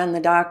good friend,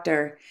 the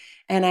doctor,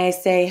 and I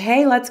say,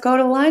 hey, let's go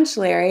to lunch,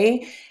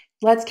 Larry.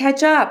 Let's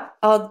catch up.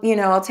 I'll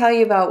tell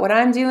you about what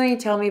I'm doing.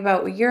 Tell me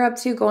about what you're up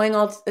to, going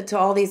to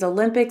all these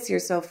Olympics. You're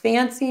so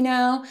fancy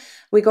now.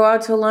 We go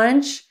out to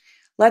lunch.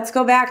 Let's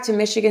go back to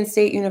Michigan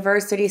State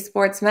University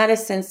sports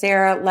medicine,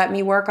 Sarah. Let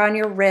me work on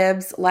your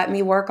ribs. Let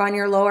me work on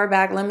your lower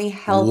back. Let me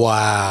help.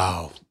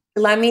 Wow.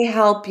 Let me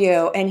help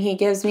you. And he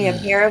gives me a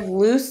pair of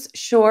loose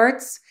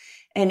shorts.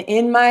 And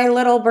in my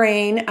little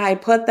brain, I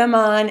put them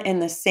on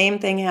and the same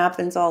thing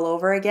happens all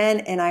over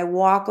again. And I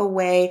walk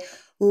away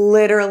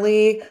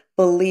literally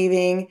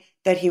believing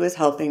that he was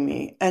helping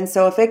me. And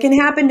so if it can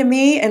happen to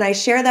me, and I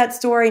share that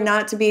story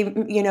not to be,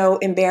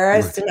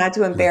 embarrassed and not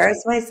to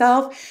embarrass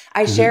myself,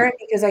 I share it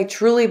because I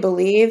truly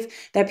believe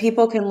that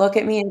people can look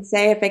at me and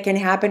say, if it can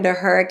happen to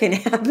her, it can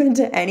happen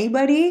to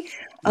anybody.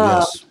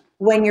 Yes.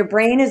 When your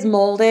brain is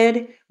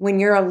molded, when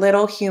you're a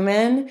little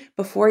human,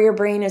 before your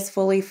brain is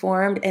fully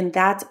formed, and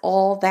that's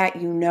all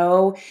that you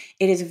know,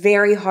 it is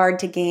very hard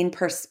to gain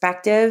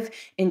perspective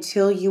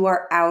until you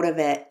are out of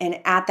it. And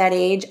at that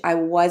age, I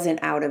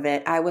wasn't out of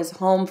it. I was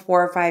home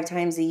 4 or 5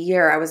 times a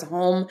year. I was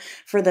home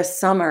for the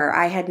summer.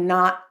 I had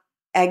not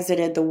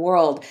exited the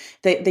world,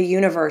 the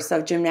universe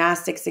of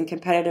gymnastics and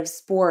competitive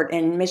sport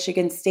and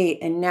Michigan State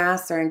and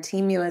Nassar and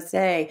Team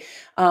USA.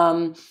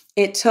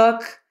 It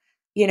took...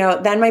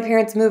 then my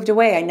parents moved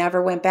away. I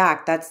never went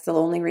back. That's the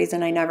only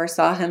reason I never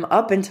saw him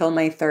up until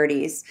my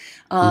 30s.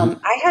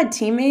 I had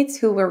teammates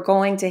who were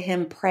going to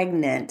him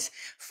pregnant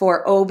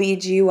for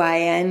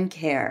OBGYN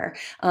care,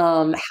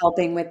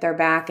 helping with their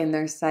back and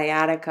their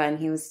sciatica, and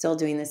he was still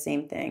doing the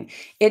same thing.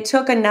 It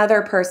took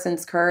another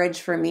person's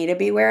courage for me to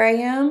be where I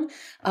am.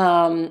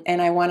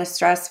 And I want to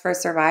stress for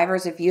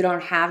survivors, if you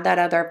don't have that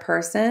other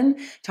person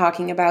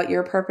talking about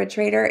your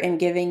perpetrator and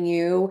giving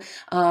you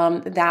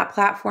that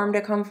platform to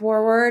come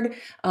forward,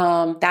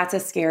 that's a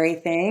scary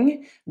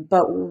thing.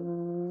 But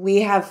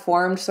we have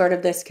formed sort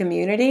of this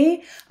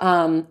community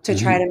to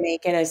try to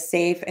make it as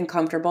safe and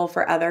comfortable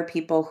for other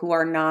people who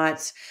are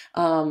not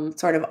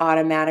sort of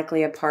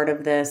automatically a part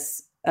of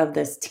this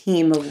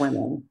team of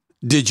women.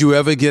 Did you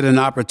ever get an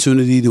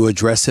opportunity to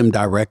address him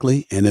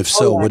directly? And if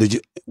so, yeah.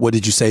 what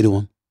did you say to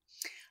him?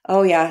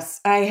 Oh, yes.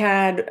 I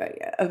had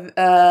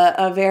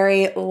a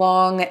very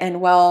long and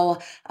well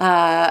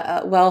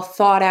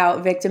thought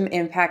out victim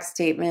impact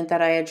statement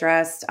that I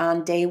addressed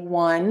on day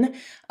one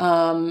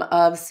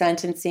of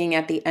sentencing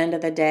at the end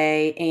of the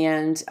day.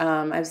 And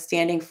I was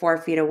standing 4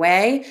 feet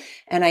away,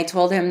 and I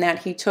told him that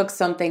he took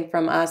something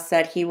from us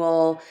that we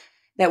will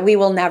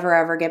never,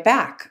 ever get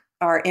back.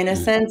 Our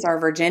innocence, our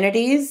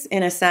virginities,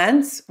 in a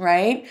sense,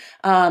 right?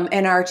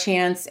 And our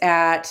chance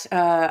at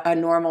a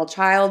normal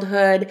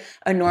childhood,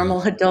 a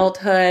normal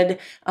adulthood,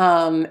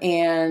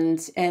 and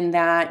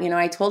that,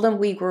 I told him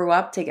we grew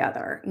up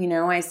together.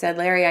 I said,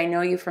 Larry, I know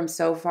you from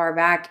so far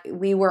back.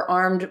 We were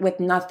armed with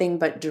nothing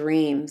but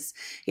dreams.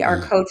 Yeah, our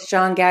coach,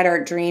 John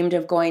Gaddard, dreamed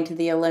of going to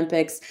the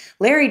Olympics.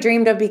 Larry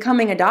dreamed of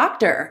becoming a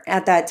doctor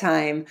at that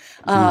time,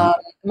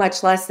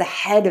 much less the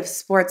head of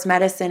sports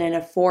medicine and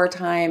a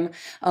 4-time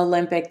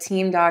Olympic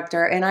team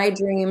doctor. And I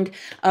dreamed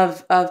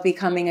of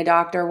becoming a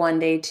doctor one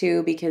day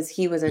too, because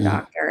he was a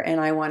doctor and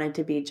I wanted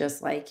to be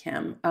just like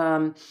him.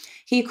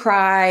 He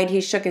cried, he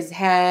shook his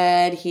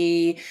head,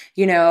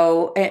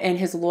 and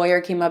his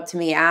lawyer came up to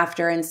me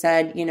after and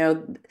said,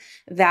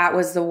 that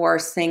was the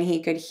worst thing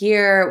he could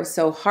hear. It was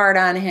so hard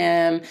on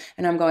him.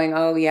 And I'm going,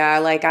 oh yeah,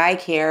 like I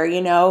care,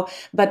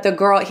 but the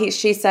girl,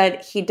 she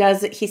said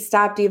he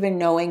stopped even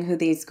knowing who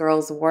these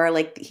girls were.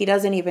 Like he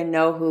doesn't even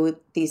know who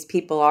these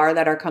people are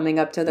that are coming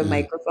up to the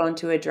microphone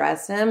to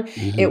address him.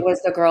 It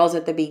was the girls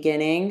at the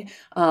beginning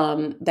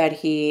that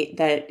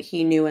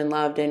he knew and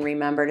loved and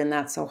remembered. And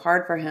that's so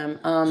hard for him.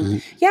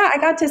 Yeah, I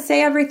got to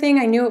say everything.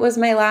 I knew it was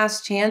my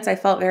last chance. I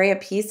felt very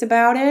at peace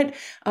about it.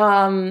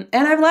 And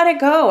I've let it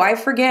go. I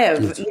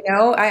forgive,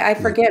 I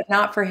forgive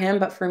not for him,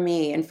 but for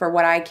me and for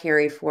what I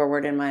carry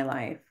forward in my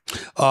life.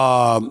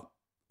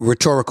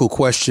 Rhetorical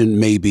question,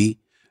 maybe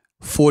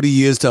 40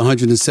 years to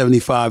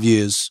 175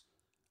 years.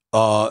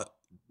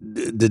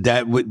 Did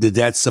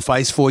that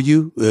suffice for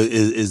you?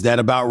 Is that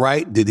about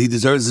right? Did he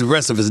deserve the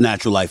rest of his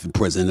natural life in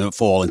prison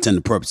for all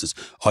intended purposes?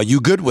 Are you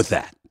good with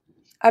that?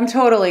 I'm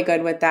totally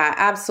good with that.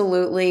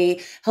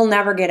 Absolutely. He'll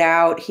never get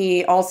out.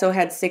 He also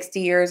had 60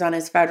 years on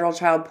his federal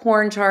child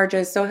porn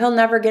charges, so he'll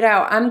never get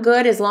out. I'm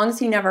good as long as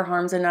he never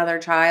harms another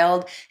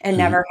child and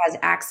never has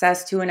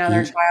access to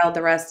another child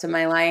the rest of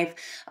my life.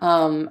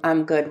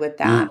 I'm good with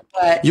that.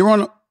 But you're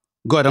on.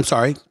 Go ahead. I'm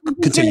sorry.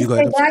 Continue. Go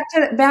ahead.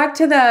 Back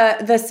to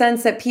the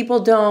sense that people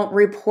don't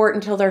report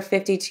until they're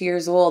 52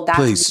 years old.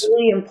 That's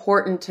really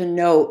important to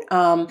note.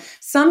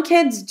 Some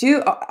kids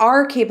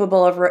are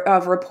capable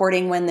of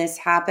reporting when this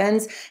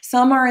happens.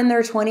 Some are in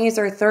their 20s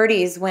or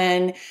 30s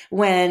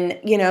when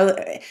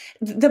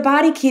the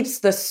body keeps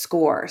the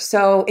score.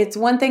 So it's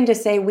one thing to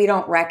say we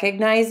don't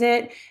recognize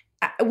it.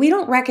 We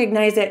don't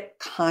recognize it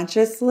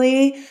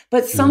consciously,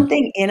 but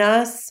something in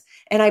us.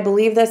 And I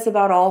believe this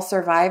about all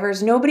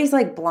survivors. Nobody's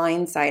like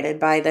blindsided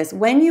by this.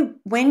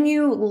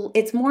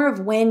 It's more of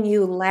when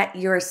you let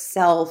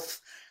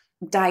yourself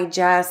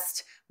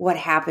digest what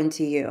happened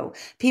to you.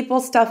 People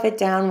stuff it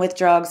down with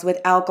drugs,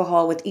 with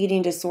alcohol, with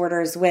eating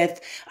disorders,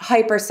 with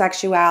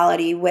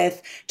hypersexuality,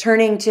 with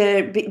turning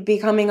to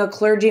becoming a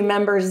clergy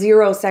member,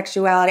 zero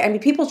sexuality. I mean,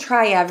 people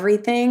try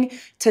everything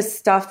to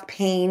stuff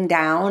pain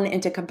down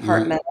and to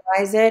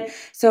compartmentalize it.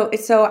 So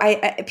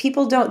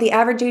people don't, the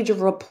average age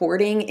of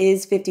reporting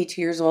is 52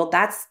 years old.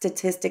 That's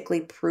statistically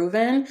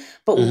proven.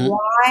 But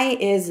why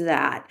is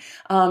that?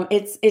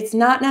 It's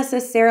not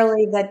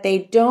necessarily that they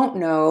don't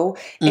know.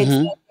 It's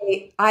that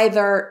they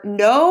either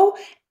know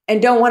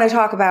and don't want to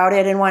talk about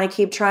it and want to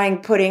keep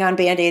putting on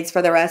Band-Aids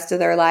for the rest of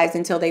their lives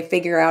until they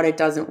figure out it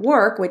doesn't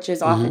work, which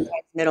is oftentimes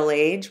middle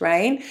age,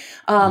 right?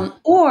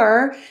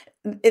 Or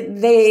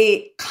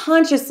they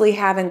consciously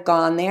haven't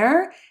gone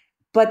there,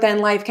 but then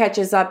life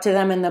catches up to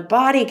them and the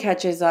body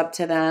catches up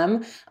to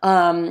them,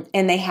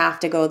 and they have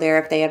to go there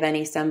if they have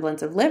any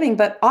semblance of living.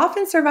 But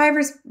often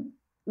survivors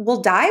will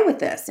die with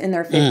this in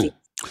their 50s.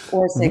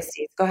 Or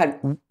 60s. Go ahead.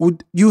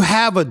 You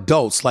have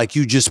adults, like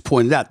you just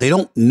pointed out, they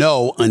don't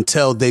know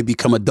until they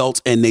become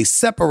adults and they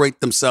separate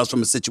themselves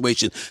from a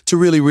situation to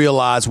really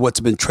realize what's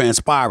been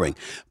transpiring.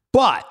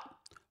 But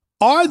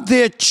are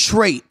there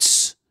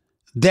traits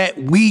that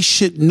we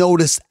should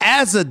notice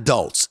as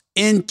adults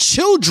in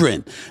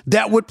children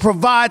that would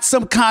provide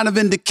some kind of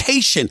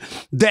indication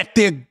that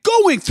they're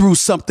going through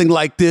something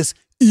like this,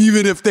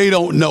 even if they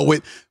don't know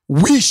it?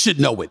 We should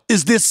know it.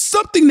 Is there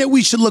something that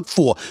we should look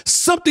for,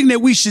 something that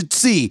we should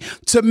see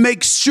to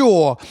make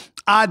sure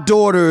our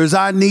daughters,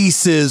 our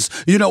nieces,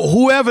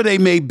 whoever they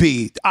may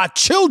be, our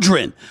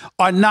children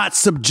are not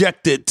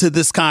subjected to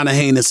this kind of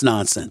heinous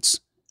nonsense?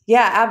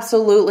 Yeah,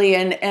 absolutely.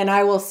 And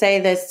I will say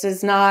this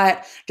does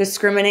not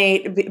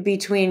discriminate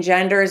between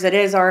genders. It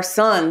is our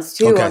sons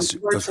too,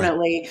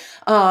 unfortunately.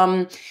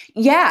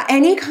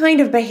 Any kind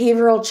of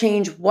behavioral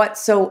change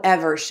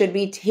whatsoever should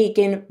be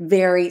taken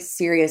very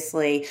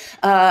seriously.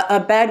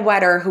 A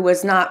bedwetter who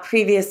was not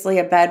previously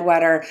a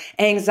bedwetter,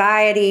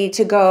 anxiety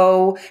to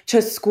go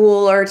to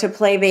school or to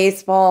play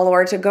baseball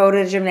or to go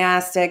to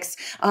gymnastics,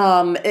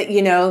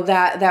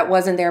 that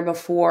wasn't there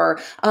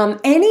before.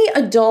 Any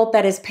adult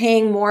that is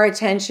paying more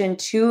attention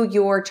to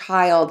your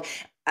child,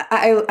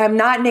 I'm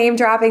not name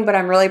dropping, but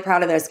I'm really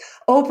proud of this.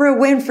 Oprah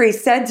Winfrey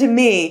said to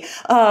me,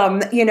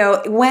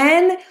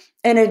 when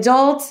an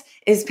adult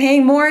is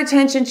paying more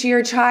attention to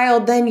your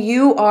child than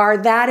you are,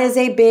 that is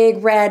a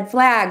big red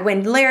flag.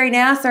 When Larry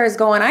Nassar is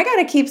going, I got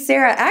to keep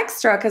Sarah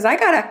extra because I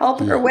got to help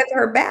her with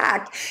her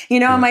back.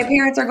 My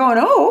parents are going,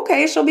 oh,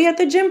 okay, she'll be at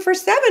the gym for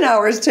 7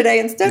 hours today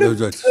instead of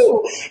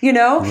 2,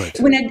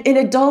 When an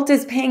adult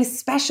is paying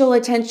special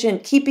attention,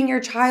 keeping your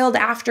child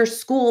after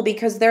school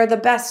because they're the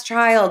best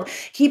child,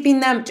 keeping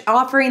them,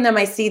 offering them,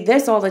 I see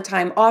this all the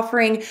time,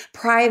 offering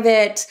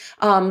private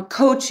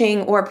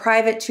coaching or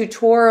private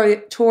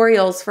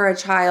tutorials for a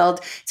child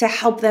to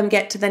help them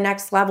get to the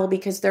next level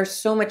because they're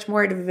so much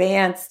more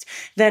advanced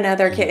than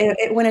other kids.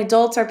 When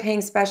adults are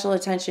paying special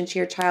attention to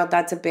your child,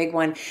 that's a big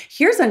one.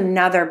 Here's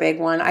another big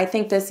one. I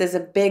think this is a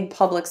big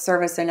public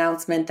service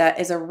announcement that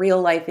is a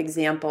real life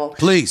example.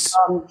 Please.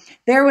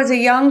 There was a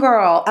young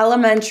girl,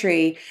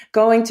 elementary,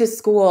 going to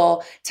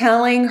school,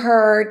 telling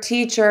her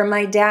teacher,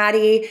 my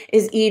daddy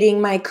is eating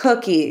my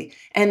cookie.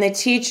 And the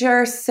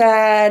teacher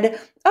said,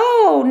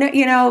 oh,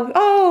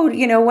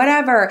 no,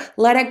 whatever.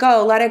 Let it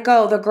go. Let it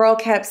go. The girl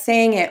kept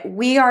saying it.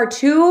 We are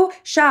too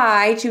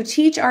shy to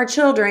teach our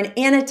children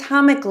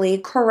anatomically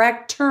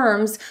correct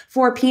terms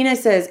for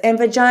penises and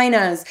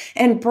vaginas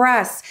and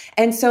breasts.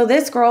 And so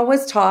this girl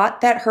was taught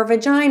that her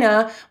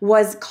vagina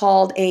was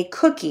called a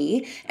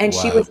cookie. And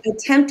she was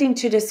attempting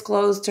to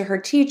disclose to her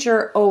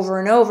teacher over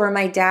and over,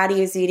 my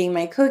daddy is eating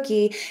my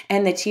cookie.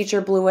 And the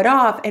teacher blew it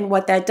off. And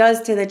what that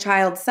does to the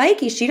child's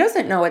psyche, she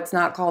doesn't know it's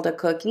not called a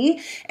cookie.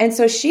 And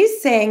so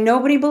she's saying,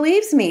 nobody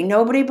believes me.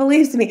 Nobody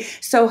believes me.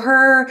 So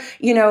her,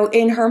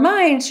 in her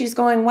mind, she's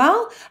going,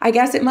 well, I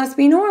guess it must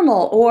be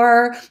normal,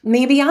 or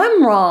maybe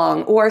I'm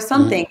wrong or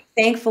something. Mm-hmm.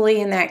 Thankfully,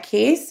 in that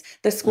case,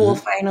 the school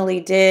finally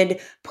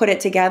did put it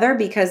together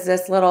because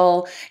this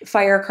little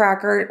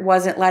firecracker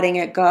wasn't letting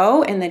it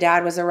go. And the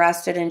dad was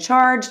arrested and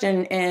charged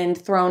and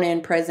thrown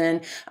in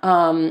prison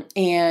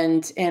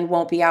and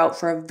won't be out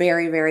for a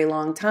very, very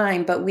long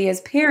time. But we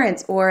as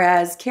parents or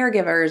as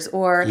caregivers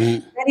or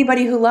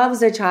anybody who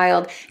loves a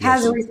child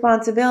has a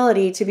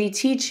responsibility to be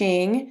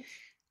teaching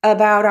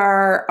about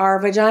our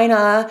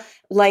vagina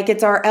like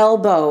it's our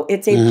elbow.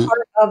 It's a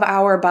part of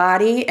our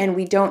body, and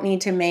we don't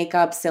need to make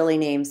up silly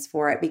names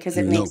for it because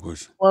it makes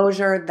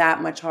disclosure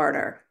that much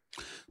harder.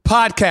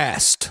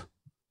 Podcast,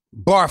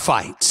 bar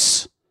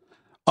fights,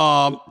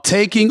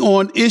 taking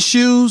on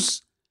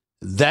issues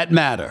that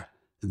matter.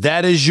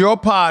 That is your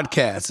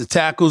podcast. It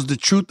tackles the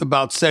truth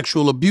about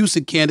sexual abuse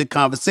and candid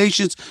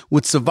conversations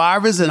with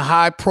survivors and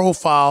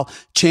high-profile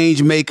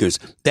change makers.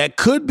 That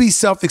could be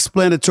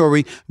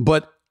self-explanatory,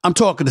 but I'm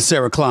talking to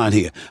Sarah Klein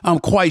here. I'm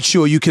quite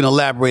sure you can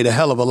elaborate a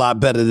hell of a lot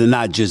better than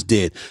I just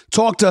did.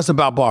 Talk to us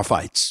about bar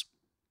fights.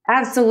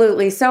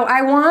 Absolutely. So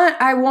I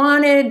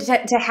wanted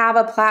to have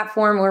a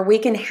platform where we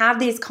can have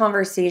these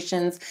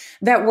conversations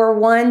that were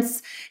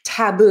once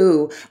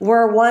taboo,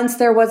 where once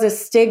there was a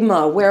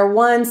stigma, where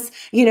once,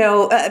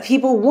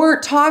 people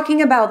weren't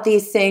talking about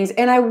these things.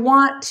 And I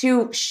want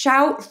to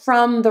shout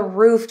from the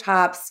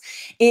rooftops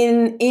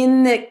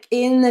in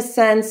the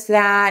sense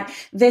that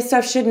this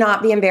stuff should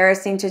not be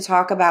embarrassing to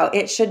talk about.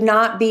 It should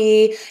not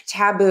be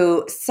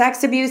taboo.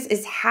 Sex abuse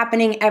is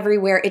happening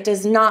everywhere. It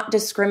does not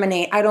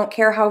discriminate. I don't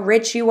care how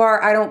rich you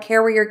are. I don't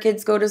care where your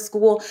kids go to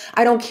school.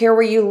 I don't care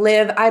where you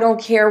live. I don't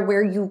care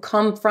where you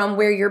come from,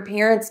 where your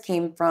parents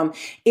came from.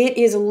 It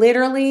is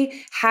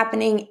literally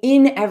happening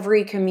in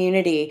every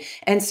community.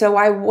 And so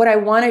what I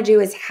want to do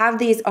is have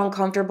these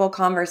uncomfortable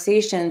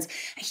conversations,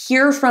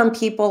 hear from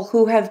people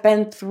who have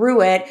been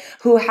through it,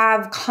 who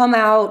have come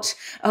out,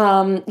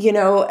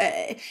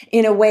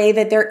 in a way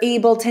that they're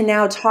able to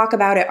now talk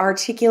about it,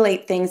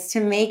 articulate things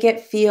to make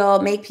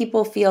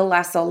people feel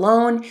less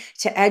alone,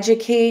 to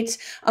educate.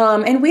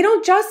 And we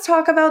don't just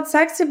talk about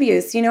sex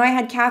abuse. I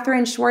had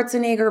Catherine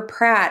Schwarzenegger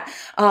Pratt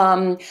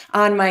on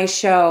my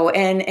show,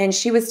 and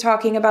she was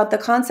talking about the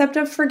concept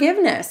of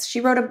forgiveness. She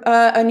wrote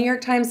a New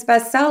York Times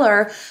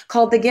bestseller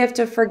called The Gift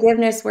of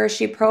Forgiveness, where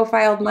she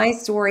profiled my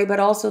story, but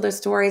also the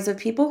stories of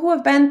people who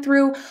have been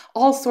through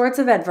all sorts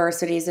of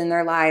adversities in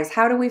their lives.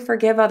 How do we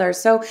forgive others?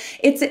 So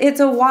it's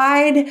a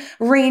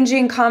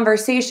wide-ranging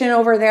conversation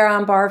over there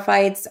on Bar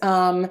Fights,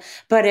 but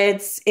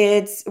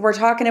we're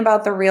talking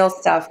about the real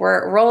stuff.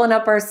 We're rolling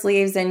up our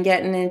sleeves and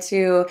getting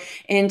into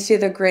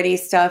the gritty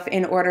stuff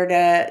in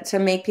order to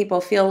make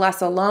people feel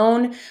less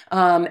alone,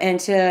 and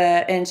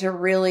to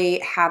really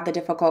have the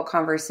difficult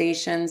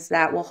conversations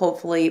that will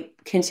hopefully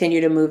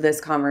continue to move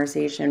this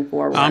conversation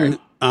forward.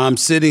 I'm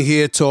sitting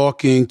here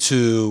talking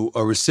to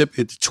a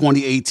recipient of the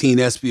 2018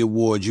 ESPY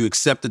Award. You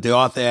accepted the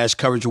Arthur Ashe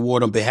Courage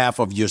Award on behalf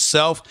of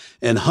yourself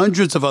and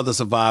hundreds of other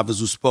survivors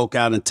who spoke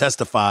out and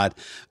testified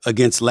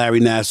against Larry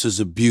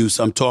Nassar's abuse.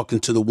 I'm talking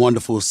to the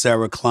wonderful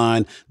Sarah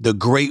Klein, the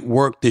great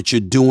work that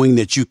you're doing,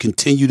 that you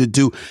continue to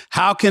do.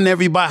 How can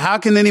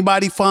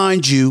anybody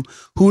find you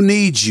who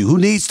needs you, who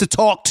needs to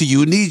talk to you,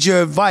 who needs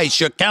your advice,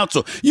 your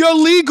counsel, your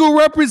legal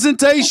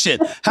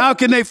representation? How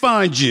can they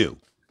find you?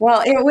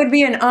 Well, it would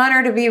be an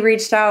honor to be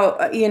reached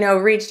out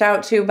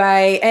to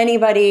by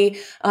anybody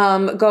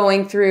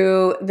going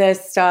through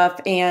this stuff.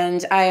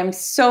 And I am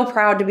so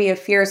proud to be a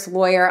fierce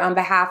lawyer on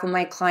behalf of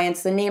my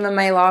clients. The name of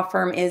my law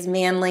firm is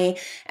Manly,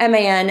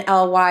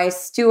 Manly,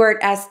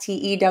 Stewart,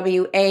 STEWART.com.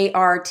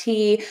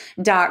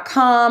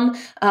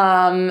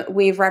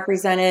 We've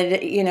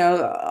represented,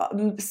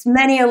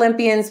 many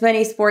Olympians,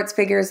 many sports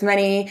figures,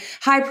 many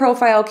high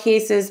profile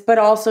cases, but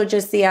also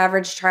just the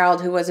average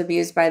child who was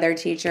abused by their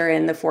teacher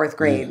in the fourth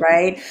grade.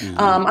 Right. Mm-hmm.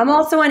 I'm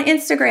also on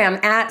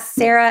Instagram at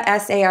Sarah,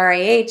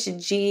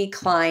 SARAH,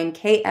 Klein,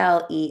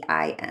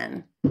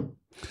 KLEIN.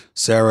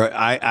 Sarah,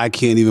 I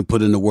can't even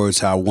put into words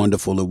how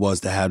wonderful it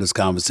was to have this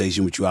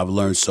conversation with you. I've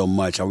learned so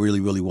much. I really,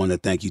 really want to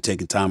thank you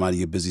taking time out of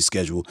your busy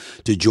schedule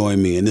to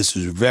join me. And this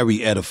was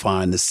very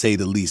edifying, to say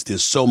the least.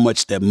 There's so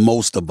much that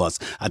most of us,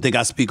 I think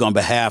I speak on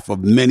behalf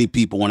of many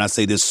people when I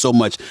say there's so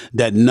much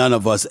that none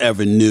of us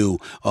ever knew.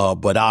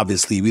 But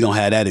obviously, we don't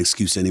have that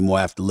excuse anymore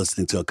after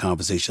listening to a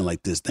conversation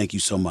like this. Thank you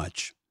so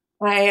much.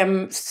 I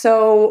am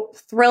so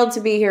thrilled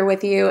to be here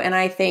with you, and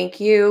I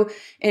thank you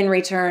in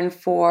return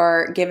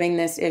for giving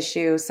this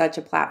issue such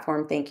a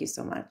platform. Thank you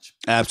so much.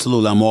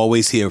 Absolutely. I'm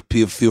always here.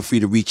 Feel free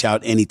to reach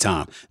out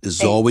anytime.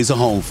 There's always a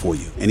home for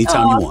you.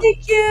 Anytime you want.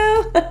 Thank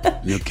you.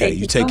 Okay.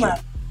 You take care.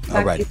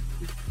 All right.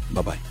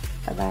 Bye-bye.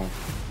 Bye-bye.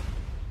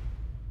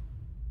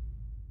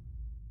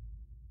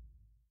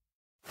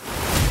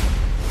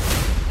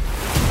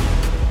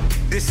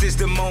 This is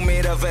the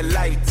moment of a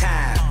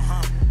lifetime.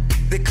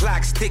 The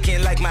clock's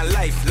ticking like my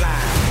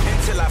lifeline.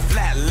 Until I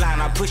flatline,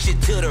 I push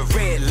it to the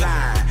red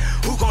line.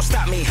 Who gon'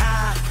 stop me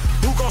high?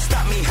 Who gon'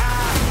 stop me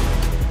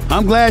high?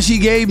 I'm glad she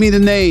gave me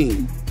the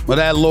name of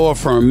that law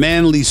firm,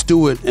 Manly,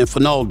 Stewart, and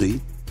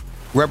Finaldi,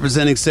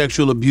 representing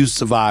sexual abuse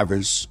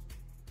survivors.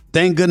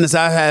 Thank goodness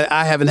I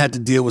haven't had to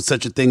deal with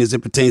such a thing as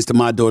it pertains to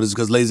my daughters,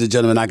 because, ladies and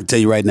gentlemen, I can tell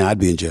you right now, I'd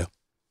be in jail.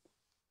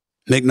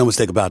 Make no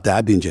mistake about that,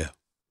 I'd be in jail.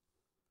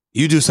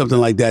 You do something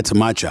like that to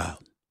my child,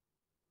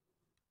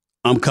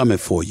 I'm coming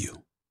for you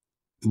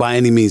by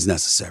any means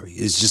necessary.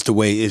 It's just the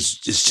way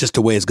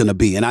it's going to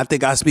be. And I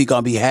think I speak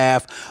on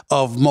behalf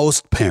of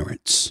most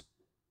parents.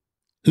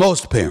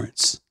 Most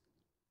parents.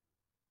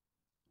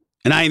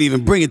 And I ain't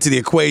even bringing to the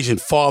equation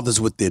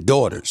fathers with their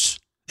daughters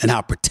and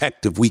how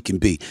protective we can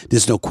be.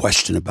 There's no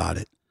question about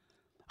it.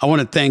 I want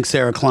to thank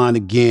Sarah Klein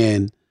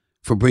again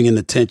for bringing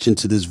attention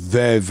to this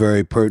very,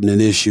 very pertinent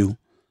issue.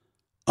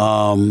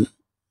 Although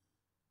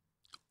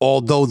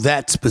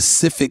that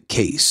specific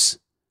case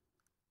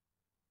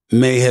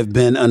may have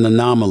been an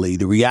anomaly,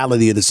 the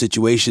reality of the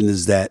situation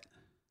is that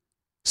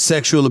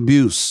sexual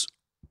abuse,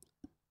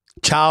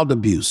 child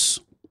abuse,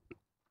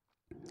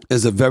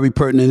 is a very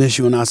pertinent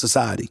issue in our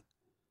society.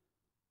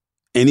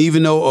 And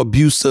even though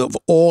abuse of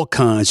all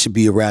kinds should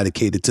be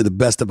eradicated to the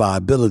best of our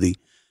ability,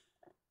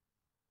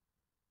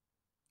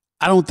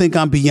 I don't think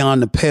I'm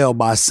beyond the pale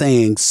by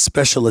saying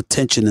special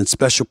attention and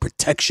special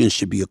protection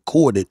should be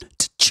accorded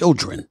to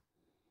children.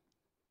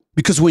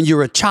 Because when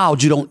you're a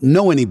child, you don't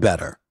know any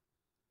better.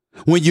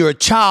 When you're a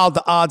child,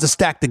 the odds are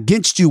stacked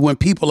against you when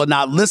people are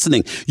not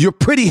listening. You're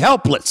pretty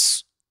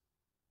helpless.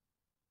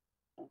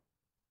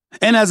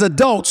 And as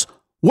adults,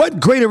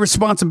 what greater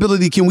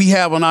responsibility can we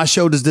have on our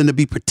shoulders than to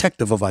be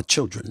protective of our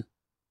children?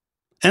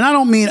 And I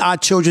don't mean our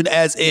children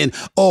as in,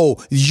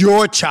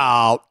 your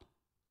child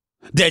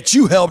that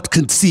you helped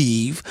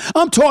conceive.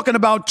 I'm talking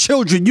about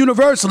children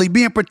universally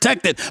being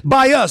protected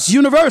by us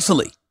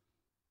universally.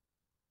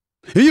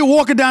 If you're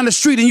walking down the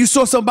street and you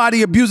saw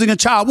somebody abusing a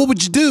child, what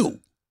would you do?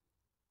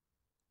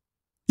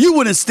 You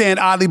wouldn't stand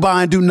idly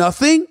by and do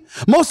nothing.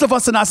 Most of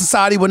us in our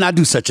society would not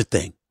do such a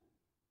thing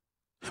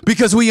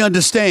because we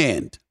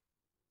understand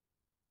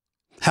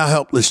how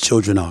helpless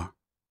children are.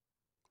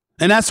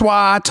 And that's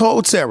why I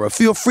told Sarah,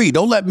 feel free.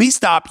 Don't let me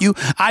stop you.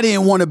 I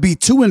didn't want to be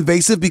too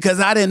invasive because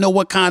I didn't know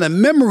what kind of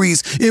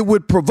memories it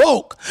would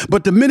provoke.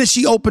 But the minute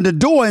she opened the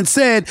door and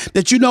said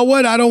that, you know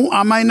what,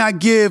 I might not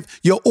give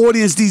your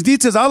audience these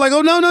details, I was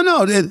like,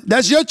 no,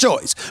 that's your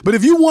choice. But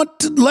if you want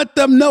to let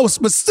them know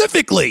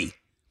specifically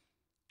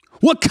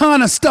what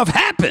kind of stuff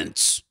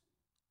happens,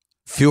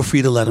 feel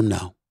free to let them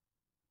know.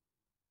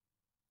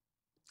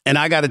 And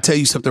I got to tell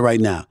you something right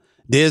now.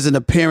 There's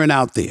an parent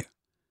out there.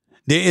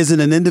 There isn't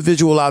an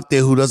individual out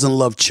there who doesn't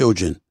love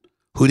children,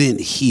 who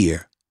didn't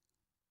hear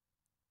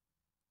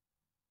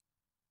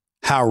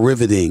how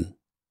riveting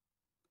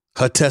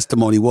her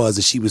testimony was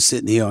as she was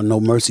sitting here on No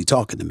Mercy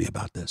talking to me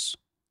about this.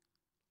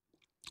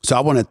 So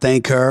I want to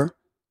thank her.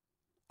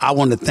 I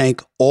want to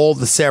thank all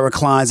the Sarah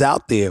Kleins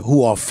out there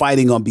who are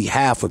fighting on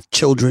behalf of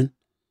children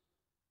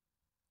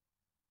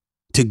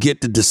to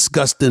get the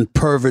disgusting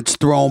perverts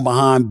thrown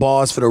behind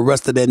bars for the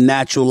rest of their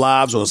natural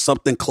lives or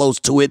something close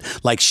to it,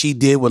 like she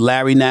did with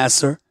Larry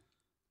Nassar.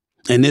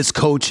 And this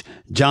coach,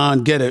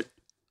 John Geddert,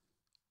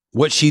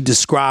 what she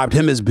described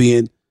him as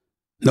being,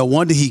 no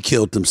wonder he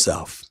killed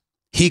himself.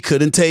 He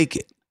couldn't take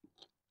it.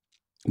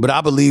 But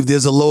I believe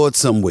there's a Lord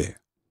somewhere.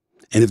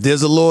 And if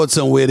there's a Lord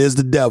somewhere, there's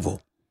the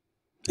devil.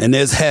 And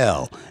there's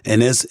hell.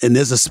 And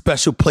there's a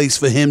special place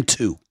for him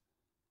too.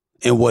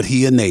 And what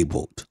he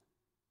enabled.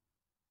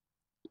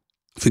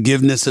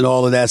 Forgiveness and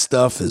all of that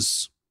stuff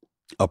is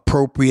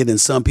appropriate in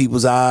some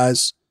people's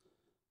eyes,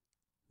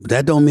 but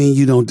that don't mean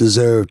you don't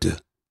deserve to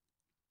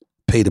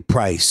pay the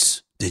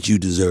price that you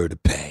deserve to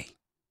pay.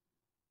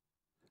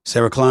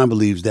 Sarah Klein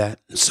believes that,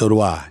 and so do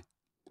I.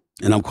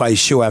 And I'm quite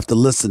sure after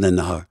listening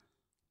to her,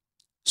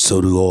 so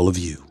do all of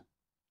you.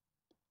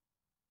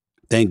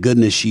 Thank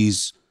goodness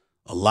she's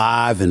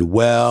alive and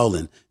well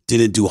and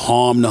didn't do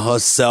harm to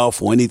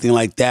herself or anything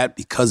like that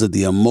because of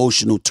the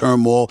emotional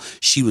turmoil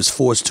she was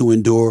forced to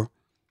endure.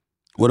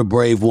 What a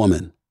brave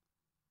woman.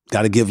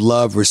 Got to give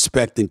love,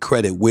 respect, and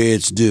credit where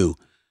it's due.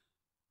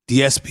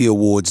 The ESPY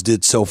Awards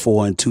did so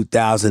for her in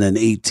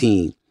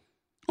 2018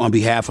 on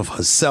behalf of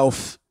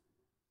herself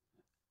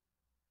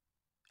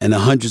and the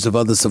hundreds of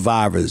other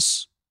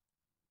survivors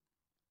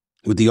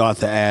with the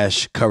Arthur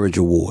Ashe Courage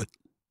Award.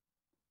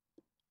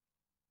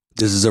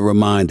 This is a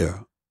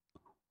reminder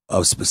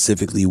of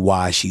specifically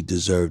why she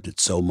deserved it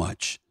so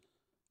much,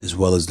 as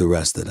well as the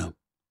rest of them.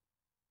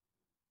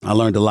 I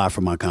learned a lot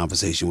from my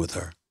conversation with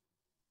her.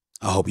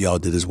 I hope y'all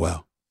did as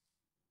well.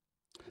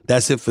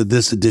 That's it for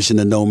this edition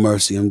of No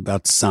Mercy. I'm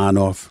about to sign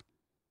off.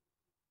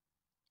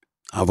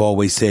 I've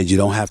always said you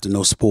don't have to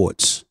know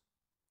sports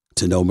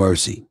to know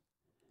mercy.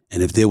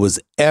 And if there was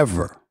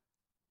ever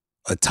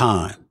a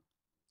time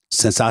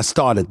since I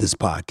started this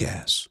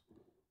podcast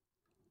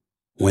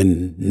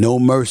when No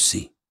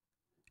Mercy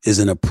is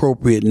an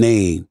appropriate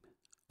name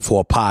for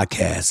a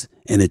podcast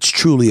and it's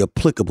truly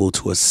applicable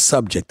to a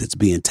subject that's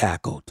being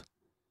tackled,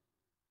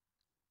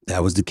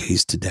 that was the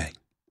case today.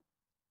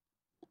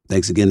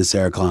 Thanks again to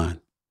Sarah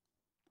Klein.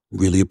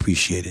 Really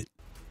appreciate it.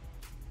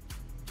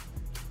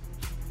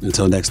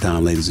 Until next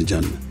time, ladies and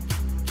gentlemen,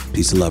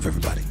 peace and love,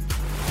 everybody.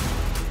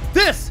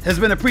 This has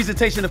been a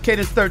presentation of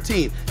Cadence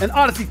 13, an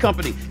Odyssey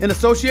company in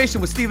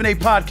association with Stephen A.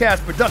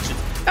 Podcast Productions.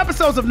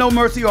 Episodes of No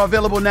Mercy are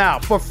available now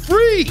for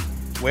free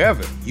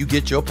wherever you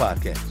get your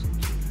podcasts.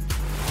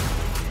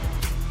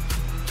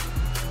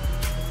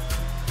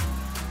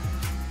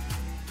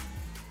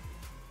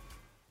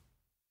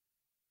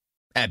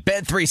 At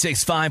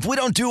Bet365, we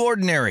don't do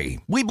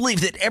ordinary. We believe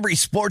that every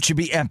sport should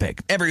be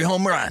epic. Every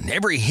home run,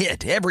 every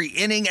hit, every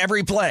inning,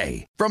 every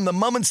play. From the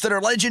moments that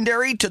are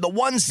legendary to the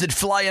ones that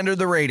fly under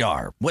the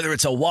radar. Whether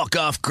it's a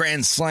walk-off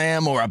grand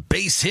slam or a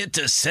base hit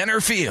to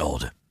center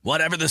field.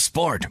 Whatever the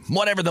sport,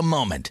 whatever the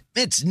moment.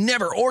 It's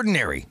never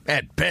ordinary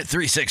at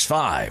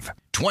Bet365.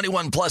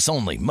 21 plus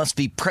only. Must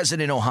be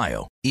present in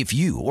Ohio. If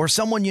you or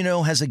someone you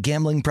know has a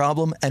gambling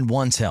problem and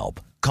wants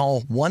help,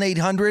 call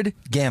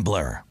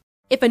 1-800-GAMBLER.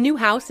 If a new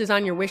house is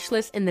on your wish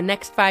list in the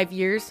next 5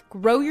 years,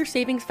 grow your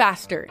savings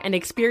faster and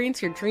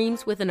experience your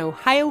dreams with an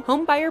Ohio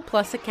Homebuyer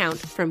Plus account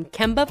from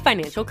Kemba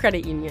Financial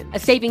Credit Union. A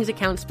savings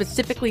account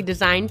specifically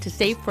designed to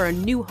save for a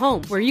new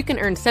home where you can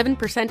earn 7%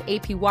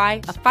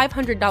 APY,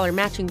 a $500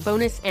 matching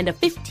bonus, and a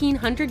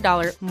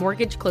 $1,500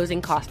 mortgage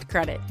closing cost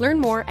credit. Learn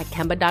more at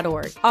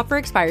Kemba.org. Offer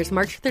expires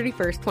March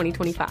 31st,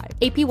 2025.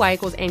 APY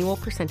equals annual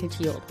percentage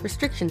yield.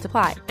 Restrictions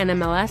apply.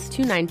 NMLS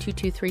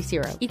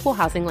 292230. Equal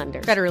housing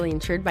lender. Federally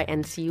insured by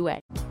NCUA.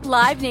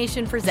 Live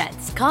Nation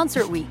presents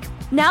Concert Week.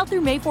 Now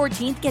through May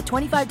 14th, get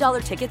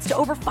 $25 tickets to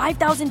over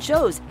 5,000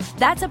 shows.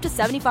 That's up to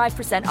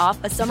 75%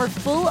 off a summer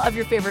full of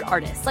your favorite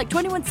artists like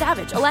 21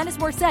 Savage, Alanis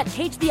Morissette,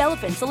 Cage the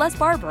Elephant, Celeste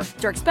Barber,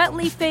 Dierks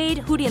Bentley, Fade,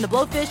 Hootie and the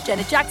Blowfish,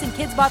 Janet Jackson,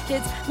 Kids Bop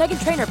Kids,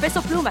 Meghan Trainor,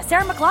 Peso Pluma,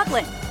 Sarah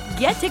McLachlan.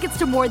 Get tickets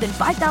to more than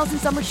 5,000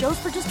 summer shows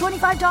for just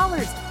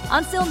 $25.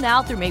 On sale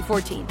now through May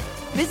 14th.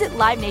 Visit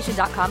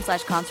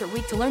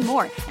livenation.com/concertweek to learn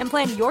more and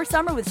plan your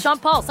summer with Sean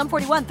Paul, Sum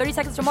 41, 30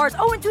 Seconds to Mars,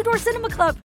 and Two Door Cinema Club.